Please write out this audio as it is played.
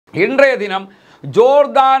இன்றைய தினம்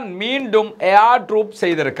ஜோர்தான் மீண்டும் ஏர் ட்ரூப்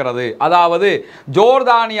செய்திருக்கிறது. அதாவது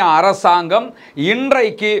ஜோர்தானிய அரசாங்கம்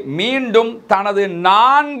இன்றைக்கு மீண்டும் தனது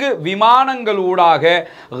 4 விமானங்களூடாக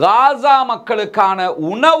காசா மக்களுக்கான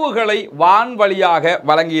உணவுகளை வான்வழியாக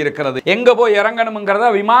வழங்கி இருக்கிறது. எங்க போய் இறங்கணும்ங்கிறத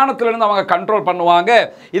விமானத்திலிருந்து அவங்க கண்ட்ரோல் பண்ணுவாங்க.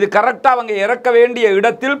 இது கரெக்டா அவங்க இறக்க வேண்டிய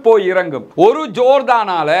இடத்தில் போய் இறங்கும். ஒரு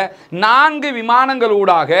ஜோர்தானால 4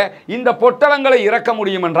 விமானங்களூடாக இந்த பொட்டலங்களை இறக்க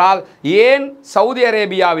முடியும் என்றால் ஏன் சவுதி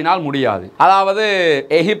அரேபியாவினால் முடியாது? அதாவது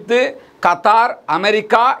எகிப்து, கத்தார்,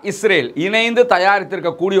 அமெரிக்கா, இஸ்ரேல் இணைந்து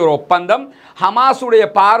தயாரித்திருக்கக்கூடிய ஒரு ஒப்பந்தம் ஹமாஸுடைய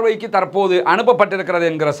பார்வைக்கு தற்போது அனுப்பப்பட்டிருக்கிறது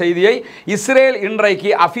என்கிற செய்தியை இஸ்ரேல்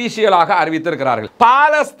இன்றைக்கு அபிஷியலாக அறிவித்திருக்கிறார்கள்.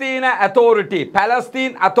 பாலஸ்தீன்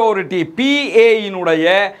அத்தாரிட்டி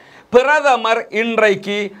PA-இனுடைய பிரதமர்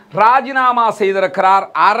இன்றைக்கு ராஜினாமா செய்திருக்கிறார்.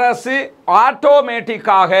 அரசு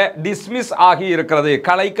ஆட்டோமேட்டிக்காக டிஸ்மிஸ் ஆகி இருக்கிறது,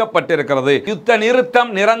 கலைக்கப்பட்டிருக்கிறது.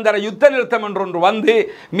 நிரந்தர யுத்த நிறுத்தம் என்றொன்று வந்து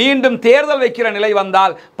மீண்டும் தேர்தல் வைக்கிற நிலை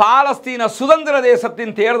வந்தால் பாலஸ்தீன சுதந்திர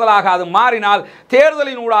தேசத்தின் தேர்தலாக அது மாறினால்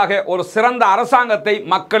தேர்தலின் ஊடாக ஒரு சிறந்த அரசாங்கத்தை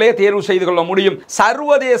மக்களே தேர்வு செய்து கொள்ள முடியும்.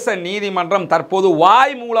 சர்வதேச நீதிமன்றம் தற்போது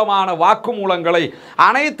வாய் மூலமான வாக்குமூலங்களை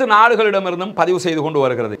அனைத்து நாடுகளிடமிருந்தும் பதிவு செய்து கொண்டு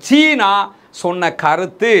வருகிறது. சீனா சொன்ன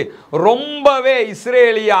கருத்து ரொம்பவே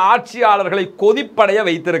இஸ்ரேலிய ஆட்சியாளர்களை கொதிப்படைய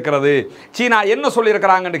வைத்திருக்கிறது. சீனா என்ன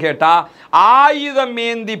சொல்லியிருக்கிறாங்கன்னு கேட்டா, ஆயுதம்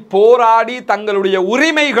ஏந்தி போராடி தங்களுடைய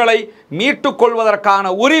உரிமைகளை மீட்டுக்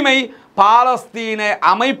கொள்வதற்கான உரிமை பாலஸ்தீன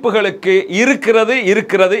அமைப்புகளுக்கு இருக்கிறது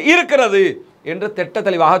என்று திட்ட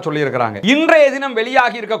தெளிவாக சொல்லியிருக்கிறாங்க. இன்றைய தினம்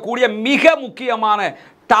வெளியாகி இருக்கக்கூடிய மிக முக்கியமான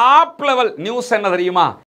டாப் லெவல் நியூஸ் என்ன தெரியுமா?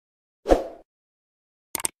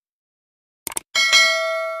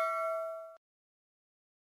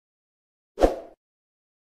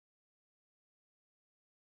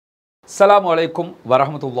 அஸ்ஸலாமு அலைக்கும்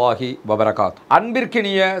வரஹ்மத்துல்லாஹி வபரகாத்துஹு.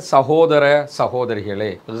 அன்பிற்கினிய சகோதர சகோதரிகளே,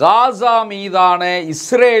 காசா மீதான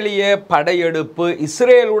இஸ்ரேலிய படையெடுப்பு,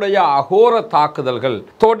 இஸ்ரேலுடைய அகோர தாக்குதல்கள்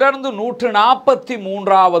தொடர்ந்து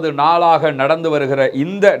 143வது நாளாக நடந்து வருகிற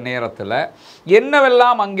இந்த நேரத்தில்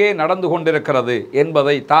என்னவெல்லாம் அங்கே நடந்து கொண்டிருக்கிறது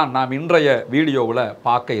என்பதை தான் நாம் இன்றைய வீடியோவில்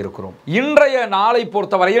பார்க்க இருக்கிறோம். இன்றைய நாளை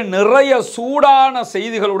பொறுத்தவரையில் நிறைய சூடான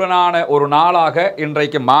செய்திகளுடனான ஒரு நாளாக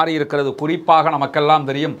இன்றைக்கு மாறி இருக்கிறது. குறிப்பாக நமக்கெல்லாம்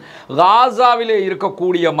தெரியும், காசாவிலே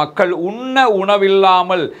இருக்கக்கூடிய மக்கள் உண்ண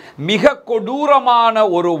உணவில்லாமல் மிக கொடூரமான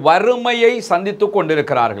ஒரு வறுமையை சந்தித்து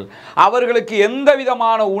கொண்டிருக்கிறார்கள். அவர்களுக்கு எந்த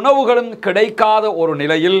விதமான உணவுகளும் கிடைக்காத ஒரு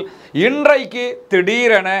நிலையில் இன்றைக்கு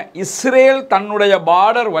திடீரென இஸ்ரேல் தன்னுடைய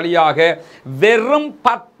பார்டர் வழியாக வெறும்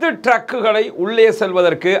 10 ட்ரக்குகளை உள்ளே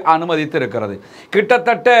செல்வதற்கு அனுமதித்திருக்கிறது.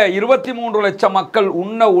 கிட்டத்தட்ட 23 லட்சம் மக்கள்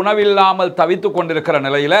உண்ண உணவில்லாமல் தவித்துக் கொண்டிருக்கிற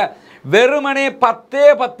நிலையில் வெறுமனே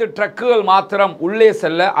 10 ட்ரக்குகள் மாத்திரம் உள்ளே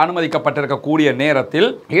செல்ல அனுமதிக்கப்பட்டிருக்கக்கூடிய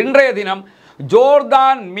நேரத்தில் இன்றைய தினம்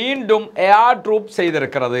ஜோர்தான் மீண்டும் ஏர் ட்ரூப்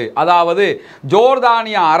செய்திருக்கிறது. அதாவது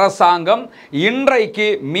ஜோர்தானிய அரசாங்கம் இன்றைக்கு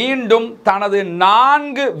மீண்டும் தனது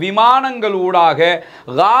 4 விமானங்களூடாக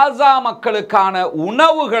காசா மக்களுக்கான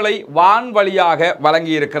உணவுகளை வான்வழியாக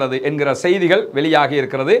வழங்கி இருக்கிறது என்கிற செய்திகள் வெளியாகி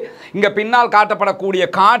இருக்கிறது. இங்க பின்னால் காட்டப்படக்கூடிய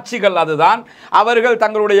காட்சிகள் அதுதான். அவர்கள்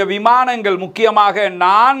தங்களுடைய விமானங்கள், முக்கியமாக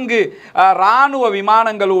 4 இராணுவ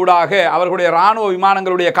விமானங்களூடாக, அவர்களுடைய இராணுவ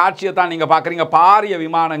விமானங்களுடைய காட்சியை தான் நீங்க பார்க்குறீங்க. பாரிய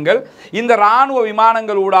விமானங்கள். இந்த இராணுவ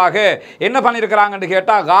விமானங்களூடாக என்ன பண்ணியிருக்கிறாங்கன்னு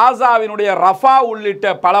கேட்டால், காசாவினுடைய ரஃபா உள்ளிட்ட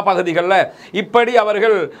பல பகுதிகளில் இப்படி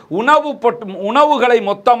அவர்கள் உணவுகளை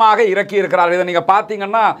மொத்தமாக இறக்கி இருக்கிறார்கள். இதை நீங்கள்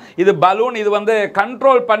பார்த்தீங்கன்னா இது பலூன், இது வந்து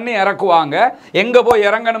கண்ட்ரோல் பண்ணி இறக்குவாங்க. எங்கே போய்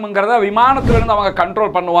இறங்கணுங்கிறத விமானத்திலிருந்து அவங்க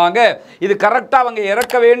கண்ட்ரோல் பண்ணுவாங்க. இது கரெக்டாக அவங்க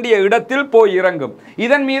இறக்க வேண்டிய இடத்தில் போய் இறங்கும்.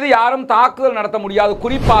 இதன் மீது யாரும் தாக்குதல் நடத்த முடியாது.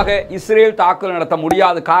 குறிப்பாக இஸ்ரேல் தாக்குதல் நடத்த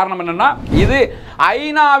முடியாது. காரணம் என்னன்னா, இது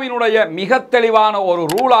ஐநாவினுடைய மிக தெளிவான ஒரு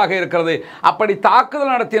ரூலாக இருக்கிறது. அப்படி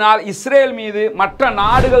தாக்குதல் நடத்தினால் இஸ்ரேல் மீது மற்ற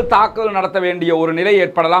நாடுகள் தாக்குதல் நடத்த வேண்டிய ஒரு நிலை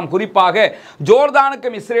ஏற்படலாம். குறிப்பாக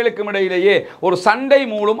ஜோர்தானுக்கும் இஸ்ரேலுக்கும் இடையிலேயே ஒரு சண்டை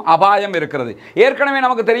மூலம் அபாயம் இருக்கிறது. ஏற்கனவே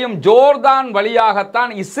நமக்கு தெரியும், ஜோர்தான்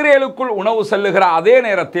வழியாகத்தான் இஸ்ரேலுக்குள் உணவு செல்லுகிற அதே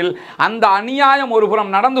நேரத்தில் அந்த அநியாயம்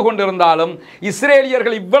ஒருபுறம் நடந்து கொண்டிருந்தாலும்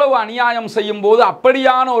இஸ்ரேலியர்கள் இவ்வளவு அநியாயம் செய்யும் போது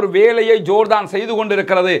அப்படியான ஒரு வேலையை ஜோர்தான் செய்து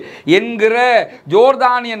கொண்டிருக்கிறது என்கிற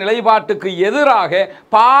ஜோர்தானிய நிலைப்பாட்டுக்கு எதிராக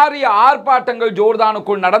பாரிய ஆர்ப்பாட்டங்கள்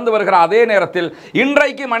ஜோர்தானுக்குள் நடந்து வருகிற அதே நேரத்தில்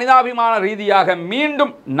இன்றைக்கு மனிதாபிமான ரீதியாக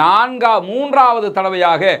மீண்டும் 3வது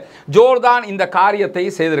தடவையாக ஜோர்தான் இந்த காரியத்தை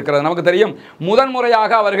செய்திருக்கிறது. நமக்கு தெரியும்,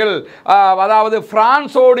 முதன்முறையாக அவர்கள் அதாவது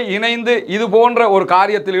பிரான்சோடு இணைந்து இது போன்ற ஒரு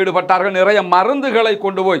காரியத்தில் ஈடுபட்டார்கள். நிறைய மருந்துகளை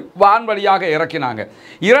கொண்டு போய் வான்வழியாக இறக்கினாங்க.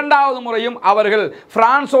 2வது முறையும் அவர்கள்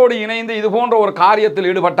பிரான்சோடு இணைந்து இது போன்ற ஒரு காரியத்தில்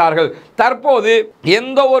ஈடுபட்டார்கள். தற்போது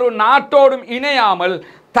எந்த ஒரு நாட்டோடும் இணையாமல்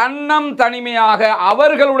தன்னம் தனிமையாக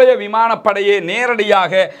அவர்களுடைய விமானப்படையை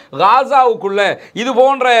நேரடியாக காசாவுக்குள்ள இது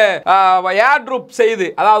போன்ற ஏர்ட்ரூப் செய்து,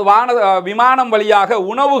 அதாவது விமானம் வழியாக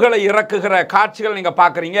உணவுகளை இறக்குகிற காட்சிகள் நீங்க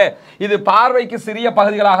பார்க்குறீங்க. இது பார்வைக்கு சிறிய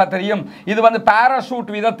பகுதிகளாக தெரியும். இது பாராசூட்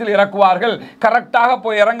விதத்தில் இறக்குவார்கள். கரெக்டாக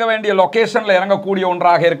போய் இறங்க வேண்டிய லொகேஷனில் இறங்கக்கூடிய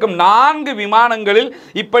ஒன்றாக இருக்கும். 4 விமானங்களில்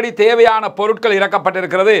இப்படி தேவையான பொருட்கள்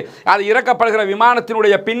இறக்கப்பட்டிருக்கிறது. அது இறக்கப்படுகிற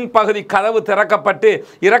விமானத்தினுடைய பின்பகுதி கதவு திறக்கப்பட்டு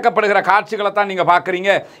இறக்கப்படுகிற காட்சிகளை தான் நீங்க பார்க்குறீங்க.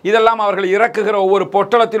 இதெல்லாம் அவர்கள் இறக்குகிற ஒவ்வொரு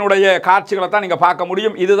பொட்டலத்தினுடைய காட்சிகளை தான் நீங்க பார்க்க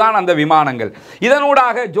முடியும். இதுதான் அந்த விமானங்கள்.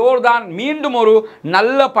 இதனூடாக ஜோர்தான் மீண்டும் ஒரு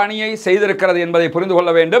நல்ல பணியை செய்திருக்கிறது என்பதை புரிந்து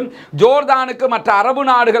கொள்ள வேண்டும். ஜோர்தானுக்கு மற்ற அரபு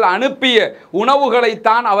நாடுகள் அனுப்பிய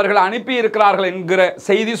உணவுகளைத்தான் அவர்கள் அனுப்பி இருக்கிறார்கள் என்கிற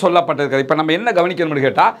செய்தி சொல்லப்பட்டிருக்கிறது. இப்ப நம்ம என்ன கவனிக்கணும்னு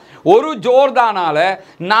கேட்டா, ஒரு ஜோர்தானால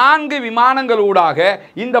 4 விமானங்களூடாக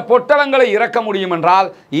இந்த பொட்டலங்களை இறக்க முடியும் என்றால்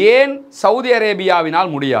ஏன் சவுதி அரேபியாவினால்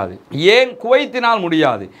முடியாது? ஏன் குவைத்தினால்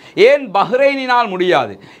முடியாது? ஏன் பஹ்ரைனினால்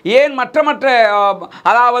முடியாது? ஏன் மற்ற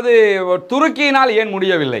அதாவது துருக்கியினால் ஏன்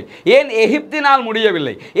முடியவில்லை? ஏன் எகிப்தினால்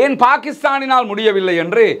முடியவில்லை? ஏன் பாகிஸ்தானினால் முடியவில்லை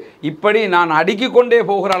என்று இப்படி நான் அடுக்கிக் கொண்டே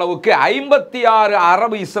போகிற அளவுக்கு 56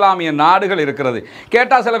 அரபு இஸ்லாமிய நாடுகள் இருக்கிறது.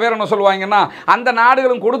 கேட்டா சில பேர் என்ன சொல்லுவாங்கன்னா, அந்த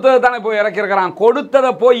நாடுகளும் கொடுத்ததை தானே போய் இறக்கிருக்கிறான்,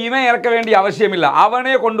 கொடுத்ததை போய் இவன் இறக்க வேண்டிய அவசியம் இல்லை,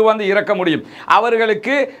 அவனே கொண்டு வந்து இறக்க முடியும்.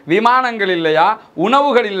 அவர்களுக்கு விமானங்கள் இல்லையா,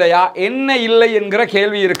 உணவுகள் இல்லையா, என்ன இல்லை என்கிற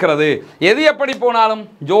கேள்வி இருக்கிறது. எது எப்படி போனாலும்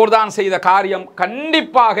ஜோர்தான் செய்த காரியம்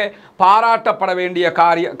கண்டிப்பாக பாராட்டப்பட வேண்டிய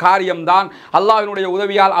காரியம்தான். அல்லாஹ்வினுடைய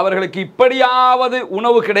உதவியால் அவர்களுக்கு இப்படியாவது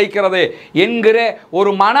உணவு கிடைக்கிறது என்கிற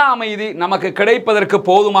ஒரு மன அமைதி நமக்கு கிடைப்பதற்கு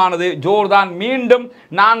போதுமானது. ஜோர்தான் மீண்டும்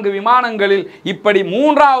 4 விமானங்களில் இப்படி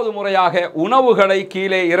 3வது முறையாக உணவுகளை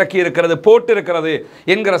கீழே இறக்கி இருக்கிறது, போட்டிருக்கிறது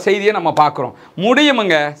என்கிற செய்தியை நம்ம பார்க்கிறோம்.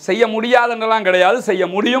 முடியுமுங்க, செய்ய முடியாதுன்றலாம் கிடையாது, செய்ய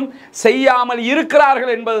முடியும். செய்யாமல்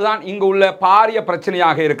இருக்கிறார்கள் என்பதுதான் இங்கு உள்ள பாரிய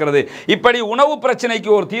பிரச்சனையாக இருக்கிறது. இப்படி உணவு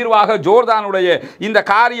பிரச்சனைக்கு ஒரு தீர்வாக ஜோர்தானுடைய இந்த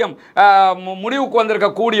காரியம் முடிவுக்கு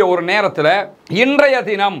வந்திருக்கக்கூடிய ஒரு நேரத்தில் இன்றைய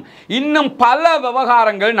தினம் இன்னும் பல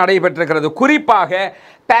விவகாரங்கள் நடைபெற்றிருக்கிறது. குறிப்பாக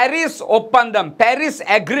பாரிஸ் ஒப்பந்தம், பாரிஸ்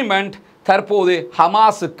அக்ரிமெண்ட் தற்போது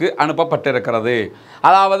ஹமாஸுக்கு அனுப்பப்பட்டிருக்கிறது.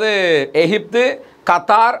 அதாவது எகிப்து,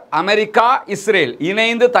 கத்தார், அமெரிக்கா, இஸ்ரேல்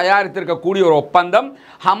இணைந்து தயாரித்திருக்கக்கூடிய ஒரு ஒப்பந்தம்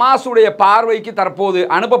ஹமாஸுடைய பார்வைக்கு தற்போது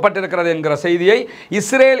அனுப்பப்பட்டிருக்கிறது என்கிற செய்தியை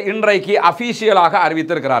இஸ்ரேல் இன்றைக்கு அபிஷியலாக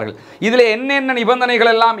அறிவித்திருக்கிறார்கள். இதில் என்னென்ன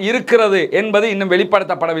நிபந்தனைகள் எல்லாம் இருக்கிறது என்பது இன்னும்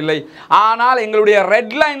வெளிப்படுத்தப்படவில்லை. ஆனால் எங்களுடைய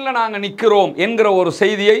ரெட் லைனில் நாங்கள் நிற்கிறோம் என்கிற ஒரு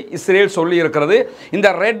செய்தியை இஸ்ரேல் சொல்லி இருக்கிறது.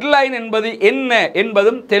 இந்த ரெட் லைன் என்பது என்ன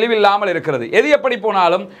என்பதும் தெளிவில்லாமல் இருக்கிறது. எது எப்படி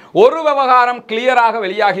போனாலும் ஒரு விவகாரம் கிளியராக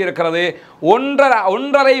வெளியாகி இருக்கிறது.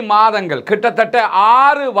 1.5 மாதங்கள், கிட்டத்தட்ட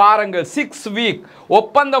 6 வாரங்கள், 6 வீக்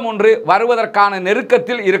ஒப்பந்தம் ஒன்று வருவதற்கான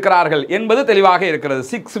நெருக்கத்தில் இருக்கிறார்கள் என்பது தெளிவாக இருக்கிறது.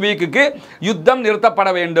 6 வீக்குக்கு யுத்தம் நிறுத்தப்பட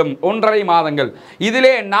வேண்டும். 1.5 மாதங்கள்.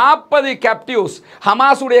 இதிலே 40 கேப்டிவ்ஸ்,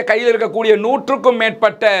 ஹமாஸுடைய கையில் இருக்கக்கூடிய 100க்கும்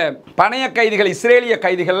மேற்பட்ட பணைய கைதிகள், இஸ்ரேலிய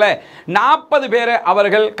கைதிகள் 40 பேரை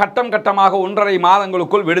அவர்கள் கட்டம் கட்டமாக 1.5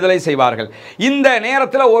 மாதங்களுக்குள் விடுதலை செய்வார்கள். இந்த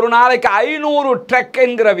நேரத்தில் ஒரு நாளைக்கு 500 ட்ரக்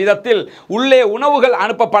என்கிற விதத்தில் உள்ளே உணவுகள்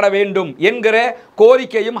அனுப்பப்பட வேண்டும் என்கிற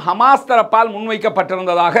கோரிக்கையும் ஹமாஸ் தரப்பால்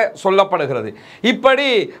முன்வைக்கப்பட்டிருந்ததாக சொல்லப்படுகிறது. இப்படி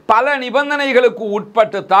பல நிபந்தனைகளுக்கு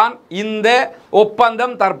உட்பட்டு தான் இந்த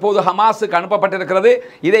ஒப்பந்தம் தற்போது ஹமாஸுக்கு அனுப்பப்பட்டிருக்கிறது.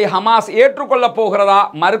 இதை ஹமாஸ் ஏற்றுக்கொள்ளப் போகிறதா,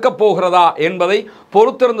 மறுக்கப் போகிறதா என்பதை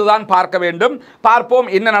பொறுத்திருந்துதான் பார்க்க வேண்டும். பார்ப்போம்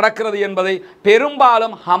என்ன நடக்கிறது என்பதை.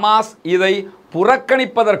 பெரும்பாலும் ஹமாஸ் இதை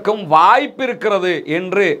புறக்கணிப்பதற்கும் வாய்ப்பு இருக்கிறது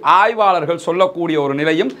என்று ஆய்வாளர்கள் சொல்லக்கூடிய ஒரு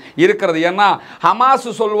நிலையும் இருக்கிறது. ஏன்னா ஹமாஸ்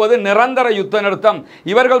சொல்வது நிரந்தர யுத்த நிறுத்தம்,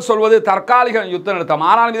 இவர்கள் சொல்வது தற்காலிக யுத்த நிறுத்தம்.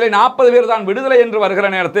 ஆனால் இதில் 40 பேர் தான் விடுதலை என்று வருகிற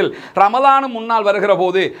நேரத்தில், ரமலானும் முன்னால் வருகிற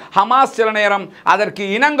போது ஹமாஸ் சில நேரம் அதற்கு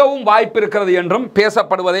இணங்கவும் வாய்ப்பு இருக்கிறது என்றும்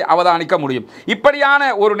பேசப்படுவதை அவதானிக்க முடியும்.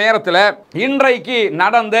 இப்படியான ஒரு நேரத்தில் இன்றைக்கு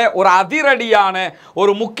நடந்த ஒரு அதிரடியான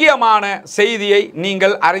ஒரு முக்கியமான செய்தியை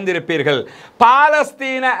நீங்கள் அறிந்திருப்பீர்கள்.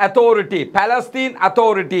 பாலஸ்தீன அத்தாரிட்டி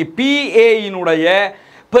PA-இனுடைய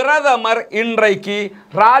பிரதமர் இன்றைக்கு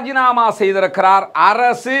ராஜினாமா செய்திருக்கிறார்.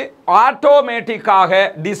 அரசு ஆட்டோமேட்டிக்காக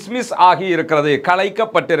டிஸ்மிஸ் ஆகி இருக்கிறது,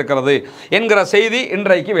 கலைக்கப்பட்டிருக்கிறது என்கிற செய்தி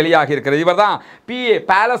இன்றைக்கு வெளியாகி இருக்கிறது. இவர் தான் PA,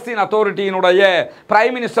 பாலஸ்தீன் அத்தாரிட்டியினுடைய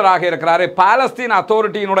பிரைம் மினிஸ்டராக இருக்கிறார். பாலஸ்தீன்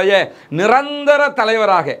அத்தாரிட்டியினுடைய நிரந்தர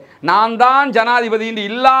தலைவராக, நான் தான் ஜனாதிபதி என்று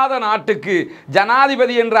இல்லாத நாட்டுக்கு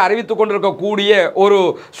ஜனாதிபதி என்று அறிவித்துக் கொண்டிருக்கக்கூடிய ஒரு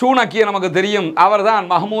சூனக்கிய நமக்கு தெரியும். அவர் தான்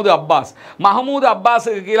மஹமூது அப்பாஸ். மஹமூது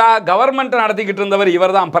அப்பாஸுக்கு கீழே கவர்மெண்ட் நடத்திக்கிட்டு இருந்தவர்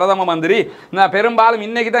இவர் தான். தான் பிரதம மந்திரி. பெரும்பாலும்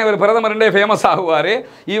இன்னைக்கு தான் இவர் பிரதமர் என்றே ஃபேமஸ் ஆகுவார்.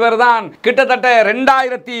 இவர் தான் கிட்டத்தட்ட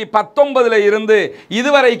 2019 இருந்து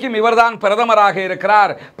இதுவரைக்கும் இவர்தான் பிரதமராக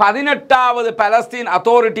இருக்கிறார். 18வது பாலஸ்தீன்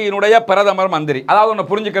அத்தாரிட்டியினுடைய பிரதமர் மந்திரி. அதாவது ஒன்று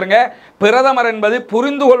புரிஞ்சுக்கிறங்க, பிரதமர் என்பது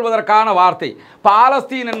புரிந்து கொள்வதற்கான வார்த்தை.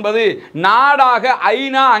 பாலஸ்தீன் என்பது நாடாக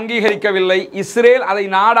ஐநா அங்கீகரிக்கவில்லை, இஸ்ரேல் அதை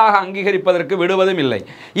நாடாக அங்கீகரிப்பதற்கு விடுவதும் இல்லை.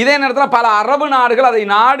 இதே நேரத்தில் பல அரபு நாடுகள் அதை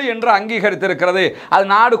நாடு என்று அங்கீகரித்திருக்கிறது, அது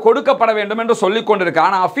நாடு கொடுக்கப்பட வேண்டும் என்று சொல்லிக் கொண்டிருக்கு.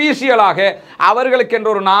 ஆனால் அஃபீஷியலாக அவர்களுக்கு என்ற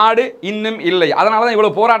ஒரு நாடு இன்னும் இல்லை. அதனால தான்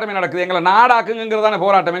இவ்வளவு போராட்டமே நடக்குது. எங்களை நாடாக்குங்கிறதானே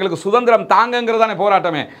போராட்டம், எங்களுக்கு சுதந்திரம் தாங்கங்கிறதானே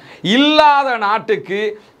போராட்டமே. இல்லாத நாட்டுக்கு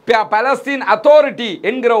பாலஸ்தீன் அத்தாரிட்டி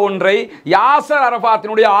என்கிற ஒன்றை யாசர்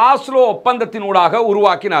அரபாத்தினுடைய ஆஸ்லோ ஒப்பந்தத்தினூடாக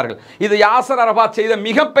உருவாக்கினார்கள். இது யாசர் அரபாத் செய்த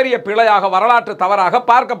மிகப்பெரிய பிழையாக, வரலாற்று தவறாக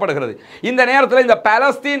பார்க்கப்படுகிறது. இந்த நேரத்தில் இந்த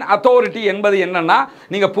பாலஸ்தீன் அத்தாரிட்டி என்பது என்னன்னா,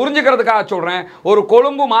 நீங்க புரிஞ்சுக்கிறதுக்காக சொல்றேன், ஒரு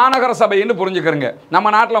கொழும்பு மாநகர சபைன்னு புரிஞ்சுக்கிறங்க.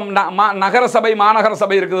 நம்ம நாட்டில் நகர சபை மாநகர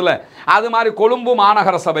சபை இருக்குதுல்ல, அது மாதிரி கொழும்பு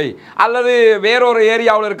மாநகர சபை அல்லது வேறொரு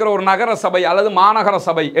ஏரியாவில் இருக்கிற ஒரு நகர சபை அல்லது மாநகர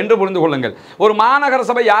சபை என்று புரிந்து கொள்ளுங்கள். ஒரு மாநகர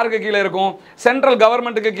சபை யாருக்கு கீழே இருக்கும்? சென்ட்ரல்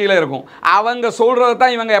கவர்மெண்ட்டுக்கு கீழே இருக்கும். அவங்க சொல்றதை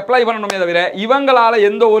தான் இவங்க அப்ளை பண்ணணுமே தவிர இவங்களால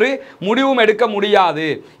எந்த ஒரு முடிவும் எடுக்க முடியாது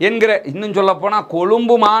என்கிற, இன்னும் சொல்ல போனா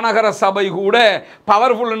கொழும்பு மாநகர சபை கூட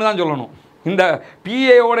பவர்ஃபுல்னு தான் சொல்லணும். இந்த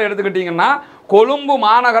பிஏயோட எடுத்துக்கிட்டீங்கன்னா கொழும்பு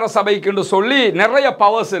மாநகர சபைக்கு சொல்லி நிறைய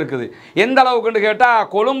பவர்ஸ் இருக்குது. எந்த அளவுக்கு கேட்டால்,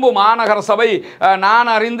 கொழும்பு மாநகர சபை நான்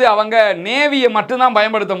அறிந்து அவங்க நேவியை மட்டும்தான்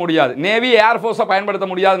பயன்படுத்த முடியாது, நேவி ஏர்ஃபோர்ஸை பயன்படுத்த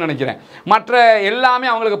முடியாதுன்னு நினைக்கிறேன். மற்ற எல்லாமே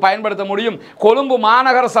அவங்களுக்கு பயன்படுத்த முடியும். கொழும்பு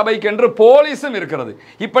மாநகர சபைக்கென்று போலீஸும் இருக்கிறது.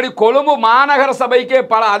 இப்படி கொழும்பு மாநகர சபைக்கே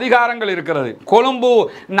பல அதிகாரங்கள் இருக்கிறது. கொழும்பு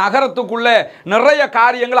நகரத்துக்குள்ள நிறைய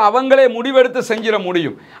காரியங்கள் அவங்களே முடிவெடுத்து செஞ்சிட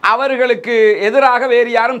முடியும். அவர்களுக்கு எதிராக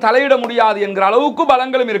வேறு யாரும் தலையிட முடியாது என்கிற அளவுக்கு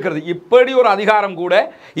பலங்களும் இருக்கிறது. இப்படி ஒரு அதிகாரம் கூட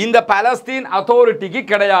இந்த பாலஸ்தீன் அத்தாரிட்டிக்கு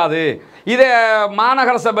கிடையாது. இது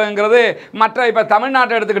மாநகர சபைங்கிறது மற்ற இப்ப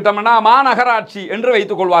தமிழ்நாட்டை எடுத்துக்கிட்டோம்னா மாநகராட்சி என்று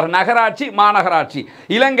வைத்துக் கொள்வார். நகராட்சி மாநகராட்சி.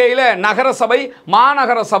 இலங்கையில் நகர சபை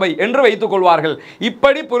மாநகர சபை என்று வைத்துக் கொள்வார்கள்.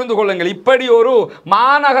 இப்படி புரிந்து கொள்ளுங்கள். இப்படி ஒரு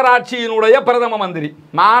மாநகராட்சியினுடைய பிரதம மந்திரி,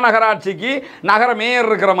 மாநகராட்சிக்கு நகர மேயர்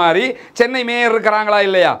இருக்கிற மாதிரி சென்னை மேயர் இருக்கிறாங்களா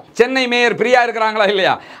இல்லையா, சென்னை மேயர் பிரியா இருக்கிறாங்களா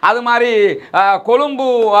இல்லையா, அது மாதிரி கொழும்பு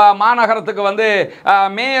மாநகரத்துக்கு வந்து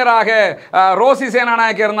மேயராக ரோசி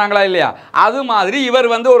சேனாநாயக்க இருந்தாங்களா இல்லையா, அது மாதிரி இவர்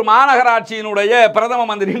வந்து ஒரு மாநகராட்சியினுடைய பிரதம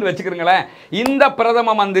மந்திரின்னு வச்சுக்கிறீங்களேன். இந்த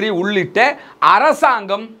பிரதம மந்திரி உள்ளிட்ட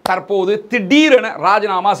அரசாங்கம் தற்போது திடீரென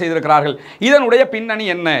ராஜினாமா செய்திருக்கிறார்கள். இதனுடைய பின்னணி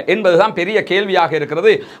என்ன என்பதுதான் பெரிய கேள்வியாக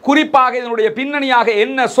இருக்கிறது. குறிப்பாக இதனுடைய பின்னணியாக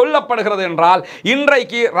என்ன சொல்லப்படுகிறது என்றால்,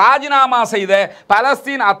 இன்றைக்கு ராஜினாமா செய்த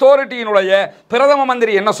பாலஸ்தீன் அத்தாரிட்டியினுடைய பிரதம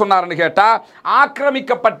மந்திரி என்ன சொன்னார்னு கேட்டா,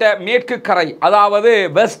 ஆக்கிரமிக்கப்பட்ட மேற்கு கரை, அதாவது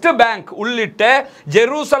வெஸ்ட் பேங்க் உள்ளிட்ட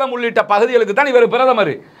ஜெருசலம் உள்ளிட்ட பகுதிகளுக்கு தான் இவர்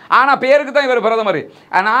பிரதமர். ஆனா பேருக்கு தான் இவர் பிரதமர்.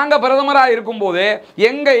 நாங்க பிரதமராக இருக்கும்போது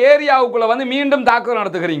எங்க ஏரியாவுக்குள்ள வந்து மீண்டும் தாக்குதல்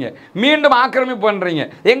நடத்துகிறீங்க, மீண்டும் ஆக்கிரமிப்பு பண்றீங்க,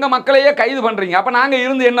 எங்க மக்களையே கைது பண்றீங்க, அப்ப நாங்க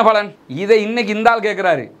இருந்து என்ன பலன்? இதை இன்னைக்கு இந்த ஆள்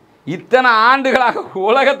கேட்கிறாரு. இத்தனை ஆண்டுகளாக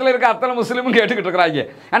உலகத்தில் இருக்க அத்தனை முஸ்லீமும் கேட்டுக்கிட்டு இருக்கிறாங்க,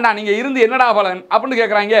 ஏண்டா நீங்க இருந்து என்னடா பலன் அப்படின்னு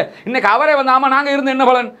கேட்குறாங்க. இன்னைக்கு அவரே வந்து ஆமா நாங்க இருந்து என்ன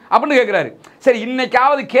பலன் அப்படின்னு கேட்குறாரு. சரி,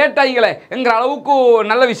 இன்னைக்காவது கேட்டாங்களே என்கிற அளவுக்கு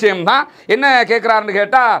நல்ல விஷயம்தான். என்ன கேட்குறாருன்னு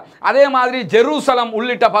கேட்டால், அதே மாதிரி ஜெருசலம்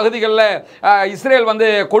உள்ளிட்ட பகுதிகளில் இஸ்ரேல் வந்து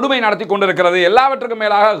கொடுமை நடத்தி கொண்டிருக்கிறது, எல்லாவற்றுக்கும்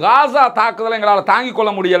மேலாக காசா தாக்குதலை எங்களால் தாங்கிக்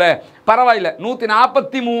கொள்ள முடியலை, பரவாயில்ல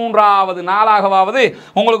 143வது நாளாகவாவது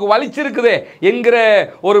உங்களுக்கு வலிச்சிருக்குது என்கிற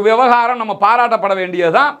ஒரு விவகாரம் நம்ம பாராட்டப்பட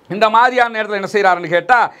வேண்டியதுதான். இந்த மாதிரியான நேரத்தில் என்ன செய்யறாருன்னு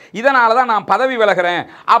கேட்டா, இதனால தான் நான் பதவி விலகிறேன்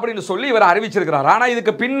அப்படின்னு சொல்லி இவர் அறிவிச்சிருக்கிறார். ஆனால்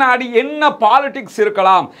இதுக்கு பின்னாடி என்ன பாலிடிக்ஸ்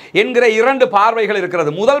இருக்கலாம் என்கிற இரண்டு பார்வைகள்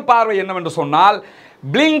இருக்கிறது. முதல் பார்வை என்னவென்று சொன்னால்,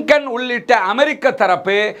 பிளிங்கன் உள்ளிட்ட அமெரிக்க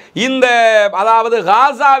தரப்பு இந்த அதாவது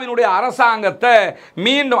காசாவினுடைய அரசாங்கத்தை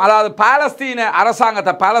மீண்டும், அதாவது பாலஸ்தீன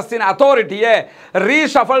அரசாங்கத்தை, பாலஸ்தீன அத்தாரிட்டியை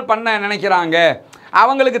ரீஷஃபல் பண்ண நினைக்கிறாங்க.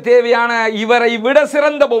 அவங்களுக்கு தேவையான இவரை விட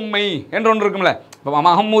சிறந்த பொம்மை என்று ஒன்று இருக்கும்ல, இப்போ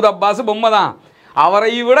மஹமூத் அப்பாஸ் பொம்மை தான்,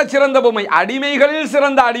 அவரை விட சிறந்த பொம்மை, அடிமைகளில்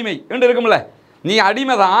சிறந்த அடிமை என்று இருக்கும்ல. நீ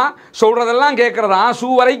அடிமை தான், சொல்றதெல்லாம் கேட்கறதா, ஷூ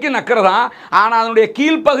வரைக்கும் நக்கிறதா, ஆனால் அதனுடைய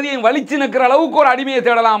கீழ்ப்பகுதியை வலிச்சு நிற்கிற அளவுக்கு ஒரு அடிமையை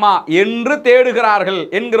தேடலாமா என்று தேடுகிறார்கள்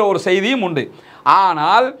என்கிற ஒரு செய்தியும் உண்டு.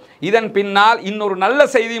 ஆனால் இதன் பின்னால் இன்னொரு நல்ல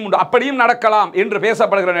செய்தியும் உண்டு. அப்படியும் நடக்கலாம் என்று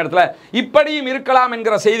பேசப்படுகிற நேரத்தில் இப்படியும் இருக்கலாம்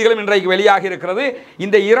என்கிற செய்திகளும் இன்றைக்கு வெளியாகி இருக்கிறது.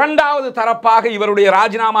 இந்த இரண்டாவது தரப்பாக இவருடைய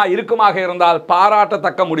ராஜினாமா இருக்குமாக இருந்தால்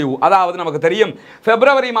பாராட்டத்தக்க முடிவு. அதாவது நமக்கு தெரியும்,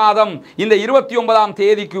 பிப்ரவரி மாதம் இந்த 29ஆம்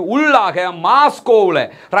தேதிக்கு உள்ளாக மாஸ்கோவில்,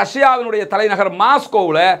 ரஷ்யாவினுடைய தலைநகர்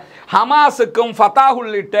மாஸ்கோவில் ஹமாஸுக்கும் ஃபத்தாஹ்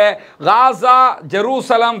உள்ளிட்ட காசா,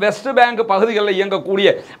 ஜெருசலம், வெஸ்ட் பேங்க் பகுதிகளில் இயங்கக்கூடிய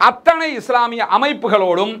அத்தனை இஸ்லாமிய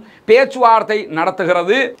அமைப்புகளோடும் பேச்சுவார்த்தை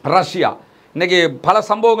நடத்துகிறது ரஷ்யா. இன்றைக்கி பல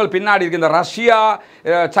சம்பவங்கள் பின்னாடி இருக்குது. இந்த ரஷ்யா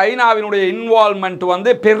சைனாவினுடைய இன்வால்மெண்ட் வந்து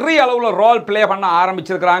பெரிய அளவில் ரோல் ப்ளே பண்ண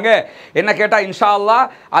ஆரம்பிச்சிருக்கிறாங்க. என்ன கேட்டால் இன்ஷா அல்லாஹ்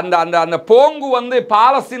அந்த அந்த அந்த போங்கு வந்து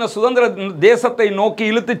பாலஸ்தீன சுதந்திர தேசத்தை நோக்கி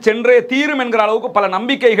இழுத்து சென்றே தீரும் என்கிற அளவுக்கு பல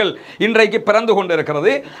நம்பிக்கைகள் இன்றைக்கு பிறந்து கொண்டு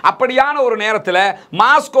இருக்கிறது. அப்படியான ஒரு நேரத்தில்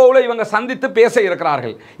மாஸ்கோவில் இவங்க சந்தித்து பேச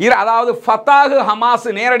இருக்கிறார்கள். அதாவது ஃபத்தாஹ் ஹமாஸ்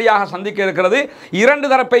நேரடியாக சந்திக்க இருக்கிறது. இரண்டு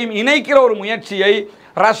தரப்பையும் இணைக்கிற ஒரு முயற்சியை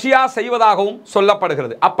ரஷ்யா செய்வதாகவும்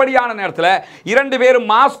சொல்லப்படுகிறது. அப்படியான நேரத்தில் இரண்டு பேரும்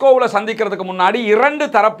மாஸ்கோவில் சந்திக்கிறதுக்கு முன்னாடி இரண்டு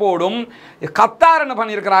தரப்போடும் கத்தார் என்ன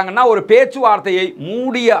பண்ணியிருக்கிறாங்கன்னா ஒரு பேச்சுவார்த்தையை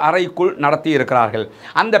மூடிய அறைக்குள் நடத்தி இருக்கிறார்கள்.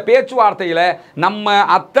 அந்த பேச்சுவார்த்தையில் நம்ம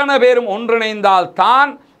அத்தனை பேரும் ஒன்றிணைந்தால்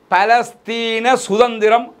தான் பலஸ்தீன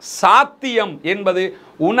சுதந்திரம் சாத்தியம் என்பது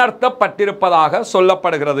உணர்த்தப்பட்டிருப்பதாக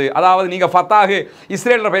சொல்லப்படுகிறது. அதாவது நீங்கள் ஃபத்தாஹ்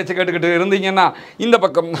இஸ்ரேலில் பேச்சு கேட்டுக்கிட்டு இருந்தீங்கன்னா, இந்த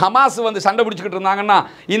பக்கம் ஹமாஸ் வந்து சண்டை பிடிச்சிக்கிட்டு இருந்தாங்கன்னா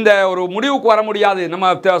இந்த ஒரு முடிவுக்கு வர முடியாது,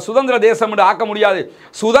 நம்ம சுதந்திர தேசம் என்று ஆக்க முடியாது.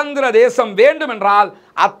 சுதந்திர தேசம் வேண்டும் என்றால்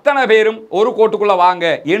அத்தனை பேரும் ஒரு கோட்டுக்குள்ள வாங்க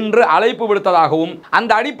என்று அழைப்பு விடுத்ததாகவும்,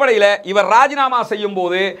 அந்த அடிப்படையில் இவர் ராஜினாமா செய்யும்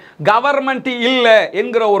போது கவர்மெண்ட் இல்லை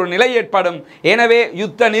என்கிற ஒரு நிலை ஏற்படும். எனவே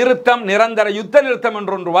யுத்த நிறுத்தம், நிரந்தர யுத்த நிறுத்தம்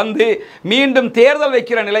என்றொன்று வந்து மீண்டும் தேர்தல்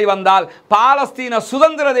வைக்கிற நிலை வந்தால் பாலஸ்தீன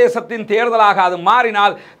சுதந்திர தேசத்தின் தேர்தலாக அது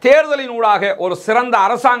மாறினால் தேர்தலின் ஊடாக ஒரு சிறந்த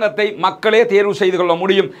அரசாங்கத்தை மக்களே தேர்வு செய்து கொள்ள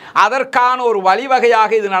முடியும். அதற்கான ஒரு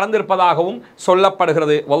வழிவகையாக இது நடந்திருப்பதாகவும்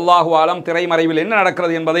சொல்லப்படுகிறது. வல்லாஹு ஆலம். திரைமறைவில் என்ன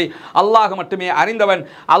நடக்கிறது என்பதை அல்லாஹ் மட்டுமே அறிந்தவன்.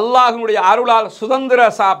 அல்லாஹ்வுடைய அருளால் சுதந்திர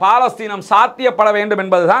பாலஸ்தீனம் சாத்தியப்பட வேண்டும்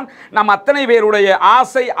என்பதுதான் நம் அத்தனை பேருடைய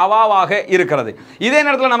ஆசை அவாவாக இருக்கிறது. இதே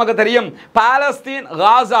நேரத்தில் நமக்கு தெரியும், பாலஸ்தீன்,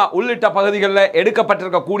 காசா உள்ளிட்ட பகுதிகளில்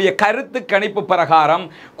எடுக்கப்பட்டிருக்கக்கூடிய கருத்து கணிப்பு பிரகாரம்,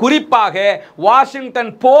 குறிப்பாக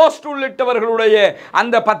வாஷிங்டன் போஸ்ட் உள்ளிட்டவர்களுடைய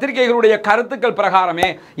அந்த பத்திரிகைகளுடைய கருத்துக்கள் பிரகாரமே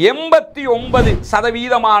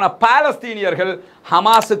 89% பாலஸ்தீனியர்கள்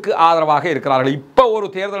ஹமாஸுக்கு ஆதரவாக இருக்கிறார்கள். இப்போ ஒரு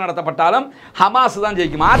தேர்தல் நடத்தப்பட்டாலும் ஹமாஸ் தான்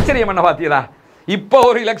ஜெயிக்கும். ஆச்சரியம் என்ன பார்த்தீங்களா? இப்போ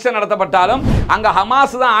ஒரு எலெக்ஷன் நடத்தப்பட்டாலும் அங்கே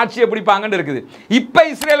ஹமாஸ் தான் ஆட்சியை பிடிப்பாங்கன்னு இருக்குது. இப்போ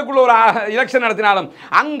இஸ்ரேலுக்குள்ள ஒரு எலெக்ஷன் நடத்தினாலும்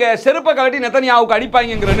அங்கே செருப்பை கலட்டி நெத்தனியாவுக்கு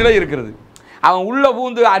அடிப்பாங்கிற நிலை இருக்கிறது. அவன் உள்ள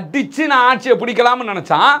பூந்து அடித்து நான் ஆட்சியை பிடிக்கலாம்னு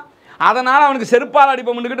நினச்சான். அதனால் அவனுக்கு செருப்பால்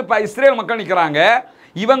அடிப்போம்னுக்கிட்டு இப்போ இஸ்ரேல் மக்கள் நிற்கிறாங்க.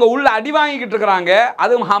 இவங்க உள்ள அடி வாங்கிக்கிட்டு இருக்கிறாங்க.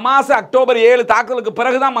 அதுவும் ஹமாஸ் அக்டோபர் 7 தாக்குதலுக்கு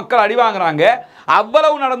பிறகுதான் மக்கள் அடி வாங்குறாங்க.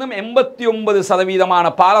 அவ்வளவு நடந்தும்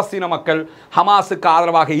 89% பாலஸ்தீன மக்கள் ஹமாஸுக்கு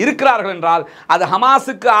ஆதரவாக இருக்கிறார்கள் என்றால் அது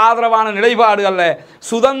ஹமாஸுக்கு ஆதரவான நிலைப்பாடு அல்ல,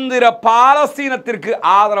 சுதந்திர பாலஸ்தீனத்திற்கு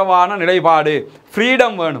ஆதரவான நிலைப்பாடு.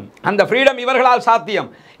 ஃப்ரீடம் வேணும், அந்த ஃப்ரீடம் இவர்களால் சாத்தியம்,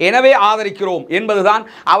 எனவே ஆதரிக்கிறோம் என்பதுதான்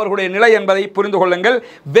அவர்களுடைய நிலை என்பதை புரிந்து கொள்ளுங்கள்.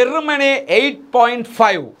 வெறுமனே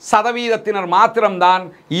 8.5% மாத்திரம்தான்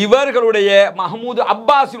இவர்களுடைய மஹமூது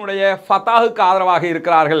அப்பாஸினுடைய ஃபத்தாஹுக்கு ஆதரவாக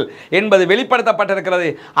இருக்கிறார்கள் என்பது வெளிப்படுத்தப்பட்டிருக்கிறது.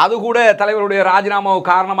 அது கூட தலைவருடைய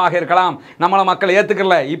ராஜினாமாவுக்கு காரணமாக இருக்கலாம். நம்மளை மக்கள்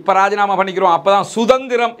ஏற்றுக்கல, இப்போ ராஜினாமா பண்ணிக்கிறோம், அப்போ தான்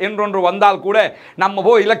சுதந்திரம் என்றொன்று வந்தால் கூட நம்ம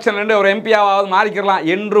போய் எலெக்ஷன்லேருந்து ஒரு எம்பியாவது மாறிக்கிறலாம்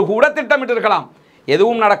என்று கூட திட்டமிட்டு இருக்கலாம்.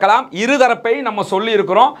 எதுவும் நடக்கலாம். இருதரப்பை நம்ம சொல்லி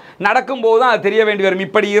இருக்கிறோம், நடக்கும்போது தான் அது தெரிய வேண்டி வரும்.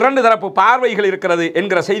 இப்படி இரண்டு தரப்பு பார்வைகள் இருக்கிறது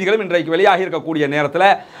என்கிற செய்திகளும் இன்றைக்கு வெளியாகி இருக்கக்கூடிய நேரத்தில்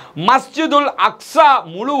மஸ்ஜிதுல் அக்ஸா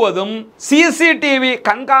முழுவதும் சிசிடிவி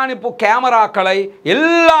கண்காணிப்பு கேமராக்களை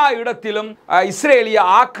எல்லா இடத்திலும் இஸ்ரேலிய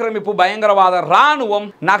ஆக்கிரமிப்பு பயங்கரவாத இராணுவம்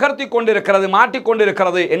நகர்த்தி கொண்டிருக்கிறது,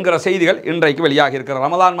 மாட்டிக்கொண்டிருக்கிறது என்கிற செய்திகள் இன்றைக்கு வெளியாகி இருக்கிறது.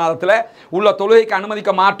 ரமதான் மாதத்தில் உள்ள தொழுகைக்கு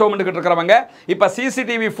அனுமதிக்க மாட்டோம் என்று இருக்கிறவங்க இப்ப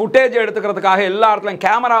சிசிடிவி ஃபுட்டேஜ் எடுத்துக்கிறதுக்காக எல்லா இடத்துலையும்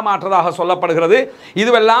கேமரா மாற்றதாக சொல்லப்படுகிறது.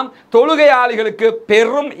 இதுவெல்லாம் தொழுகையாளிகளுக்கு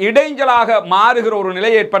பெரும் இடைஞ்சலாக மாறுகிற ஒரு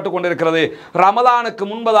நிலை ஏற்பட்டு கொண்டிருக்கிறது. ரமலானுக்கு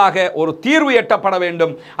முன்பதாக ஒரு தீர்வு எட்டப்பட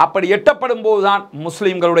வேண்டும். அப்படி எட்டப்படும் போதுதான்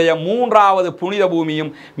முஸ்லிம்களுடைய 3வது புனித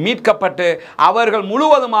பூமியும் மீட்கப்பட்டு அவர்கள்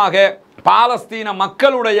முழுவதுமாக பாலஸ்தீன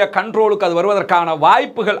மக்களுடைய கண்ட்ரோலுக்கு அது வருவதற்கான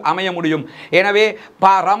வாய்ப்புகள் அமைய முடியும். எனவே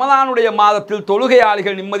ரமலானுடைய மாதத்தில்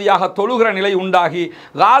தொழுகையாளிகள் நிம்மதியாக தொழுகிற நிலை உண்டாகி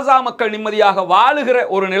காசா மக்கள் நிம்மதியாக வாழுகிற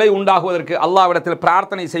ஒரு நிலை உண்டாகுவதற்கு அல்லாஹ்விடத்தில்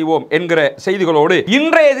பிரார்த்தனை செய்வோம் என்கிற செய்திகளோடு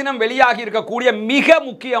இன்றைய தினம் வெளியாகி இருக்கக்கூடிய மிக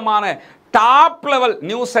முக்கியமான டாப் லெவல்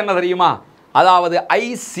நியூஸ் என்ன தெரியுமா? அதாவது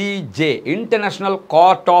ICJ international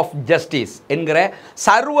court of justice என்கிற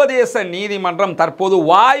சர்வதேச நீதிமன்றம் தற்போது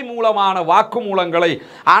வாய் மூலமான வாக்குமூலங்களை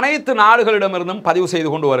அனைத்து நாடுகளிடமிருந்தும் பதிவு செய்து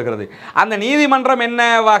கொண்டு வருகிறது. அந்த நீதிமன்றம் என்ன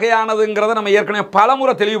வகையானதுங்கிறத நம்ம ஏற்கனவே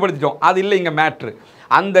பலமுறை தெளிவுபடுத்திட்டோம். அது இல்லை இங்கே மேட்ரு.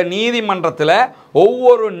 அந்த நீதிமன்றத்தில்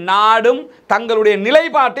ஒவ்வொரு நாடும் தங்களுடைய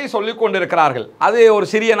நிலைப்பாட்டை சொல்லிக் கொண்டிருக்கிறார்கள். அது ஒரு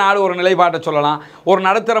சிறிய நாடு ஒரு நிலைப்பாட்டை சொல்லலாம், ஒரு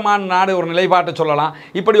நடுத்தரமான நாடு ஒரு நிலைப்பாட்டை சொல்லலாம்.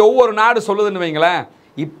 இப்படி ஒவ்வொரு நாடு சொல்லுதுன்னு வைங்களேன்.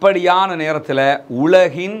 இப்படியான நேரத்தில்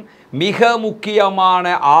உலகின் மிக முக்கியமான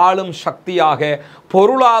ஆளும் சக்தியாக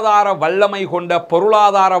பொருளாதார வல்லமை கொண்ட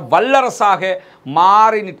பொருளாதார வல்லரசாக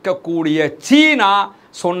மாறி நிற்கக்கூடிய சீனா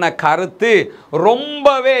சொன்ன கருத்து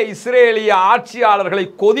ரொம்பவே இஸ்ரேலிய ஆட்சியாளர்களை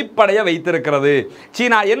கொதிப்படைய வைத்திருக்கிறது.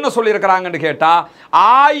 சீனா என்ன சொல்லியிருக்கிறாங்கன்னு கேட்டால்,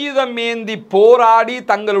 ஆயுதம் ஏந்தி போராடி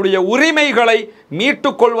தங்களுடைய உரிமைகளை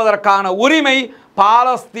மீட்டுக் கொள்வதற்கான உரிமை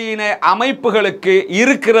பாலஸ்தீன அமைப்புகளுக்கு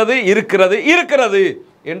இருக்கிறது இருக்கிறது இருக்கிறது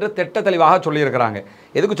என்று திட்ட தெளிவாக சொல்லியிருக்கிறாங்க.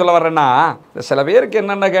 எதுக்கு சொல்ல வர்றேன்னா, சில பேருக்கு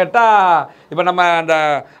என்னென்ன கேட்டால், இப்போ நம்ம அந்த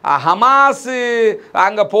ஹமாஸு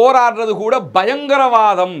அங்கே போராடுறது கூட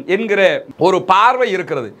பயங்கரவாதம் என்கிற ஒரு பார்வை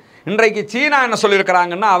இருக்கிறது. இன்றைக்கு சீனா என்ன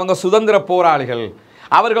சொல்லியிருக்கிறாங்கன்னா, அவங்க சுதந்திர போராளிகள்,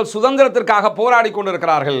 அவர்கள் சுதந்திரத்திற்காக போராடி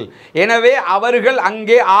கொண்டிருக்கிறார்கள். எனவே அவர்கள்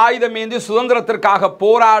அங்கே ஆயுதமேந்தி சுதந்திரத்திற்காக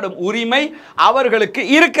போராடும் உரிமை அவர்களுக்கு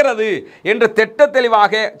இருக்கிறது என்று திட்ட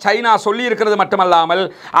தெளிவாக சைனா சொல்லி இருக்கிறது மட்டுமல்லாமல்,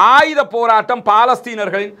 ஆயுத போராட்டம்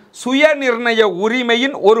பாலஸ்தீனர்களின் சுயநிர்ணய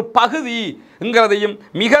உரிமையின் ஒரு பகுதிங்கிறதையும்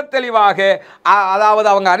மிக தெளிவாக அதாவது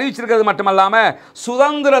அவங்க அறிவிச்சிருக்கிறது மட்டுமல்லாமல்,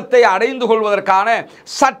 சுதந்திரத்தை அடைந்து கொள்வதற்கான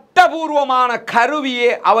சட்டபூர்வமான கருவியே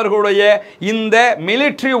அவர்களுடைய இந்த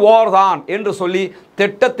மிலிட்ரி வார் தான் என்று சொல்லி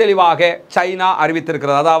திட்ட தெளிவாக சைனா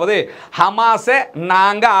அறிவித்திருக்கிறது. அதாவது ஹமாஸை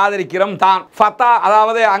நாங்கள் ஆதரிக்கிறோம் தான், ஃபத்தா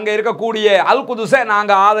அதாவது அங்கே இருக்கக்கூடிய அல் குதுஸை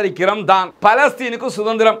நாங்கள் ஆதரிக்கிறோம் தான், பலஸ்தீனுக்கு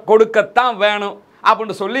சுதந்திரம் கொடுக்கத்தான் வேணும்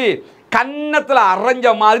அப்படின்னு சொல்லி கன்னத்தில் அரைஞ்ச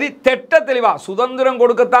மாதிரி திட்ட தெளிவா சுதந்திரம்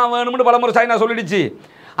கொடுக்கத்தான் வேணும்னு பலமுறை சைனா சொல்லிடுச்சு.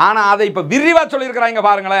 ஆனால் அதை இப்போ விரிவாக சொல்லியிருக்கிறாங்க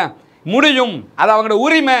பாருங்களேன். முடியும், அது அவங்களோட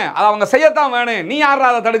உரிமை, அதை அவங்க செய்யத்தான் வேணும், நீ யாரா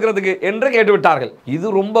அதை தடுக்கிறதுக்கு என்று கேட்டுவிட்டார்கள். இது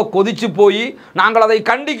ரொம்ப கொதிச்சு போய் நாங்கள் அதை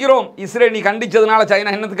கண்டிக்கிறோம். இஸ்ரேல் நீ கண்டிச்சதுனால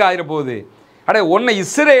சைனா என்னத்துக்கு ஆயிரப்போகுது? அடே ஒன்று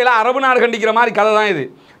இஸ்ரேலை அரபு நாடு கண்டிக்கிற மாதிரி கதை தான் இது.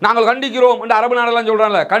 நாங்கள் கண்டிக்கிறோம் என்று அரபு நாடெல்லாம்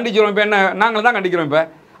சொல்கிறாங்கல்ல, கண்டிக்கிறோம். இப்போ என்ன, நாங்கள் தான் கண்டிக்கிறோம். இப்போ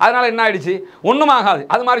அதனால் என்ன ஆயிடுச்சு? ஒன்றும் ஆகாது.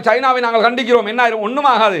 அது மாதிரி சைனாவை நாங்கள் கண்டிக்கிறோம், என்ன ஆயிரும்? ஒன்றும்